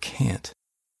don't or can't.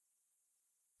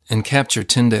 In capture,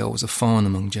 Tyndale was a fawn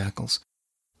among jackals,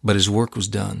 but his work was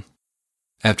done.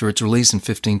 After its release in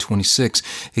 1526,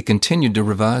 he continued to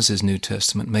revise his New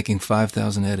Testament, making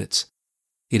 5,000 edits.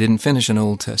 He didn't finish an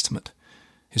Old Testament.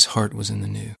 His heart was in the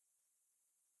New.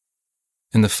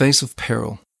 In the face of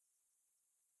peril,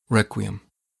 Requiem.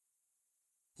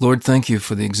 Lord, thank you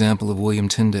for the example of William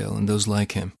Tyndale and those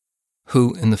like him,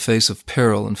 who, in the face of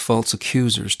peril and false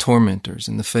accusers, tormentors,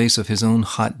 in the face of his own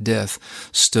hot death,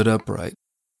 stood upright.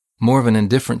 More of an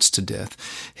indifference to death,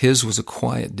 his was a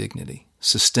quiet dignity,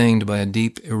 sustained by a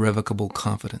deep, irrevocable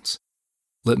confidence.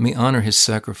 Let me honor his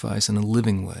sacrifice in a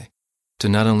living way, to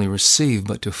not only receive,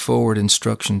 but to forward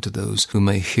instruction to those who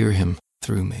may hear him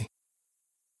through me.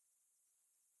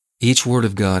 Each word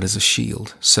of God is a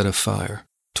shield set afire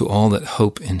to all that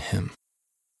hope in him.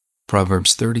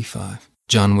 Proverbs 35,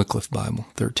 John Wycliffe Bible,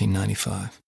 1395.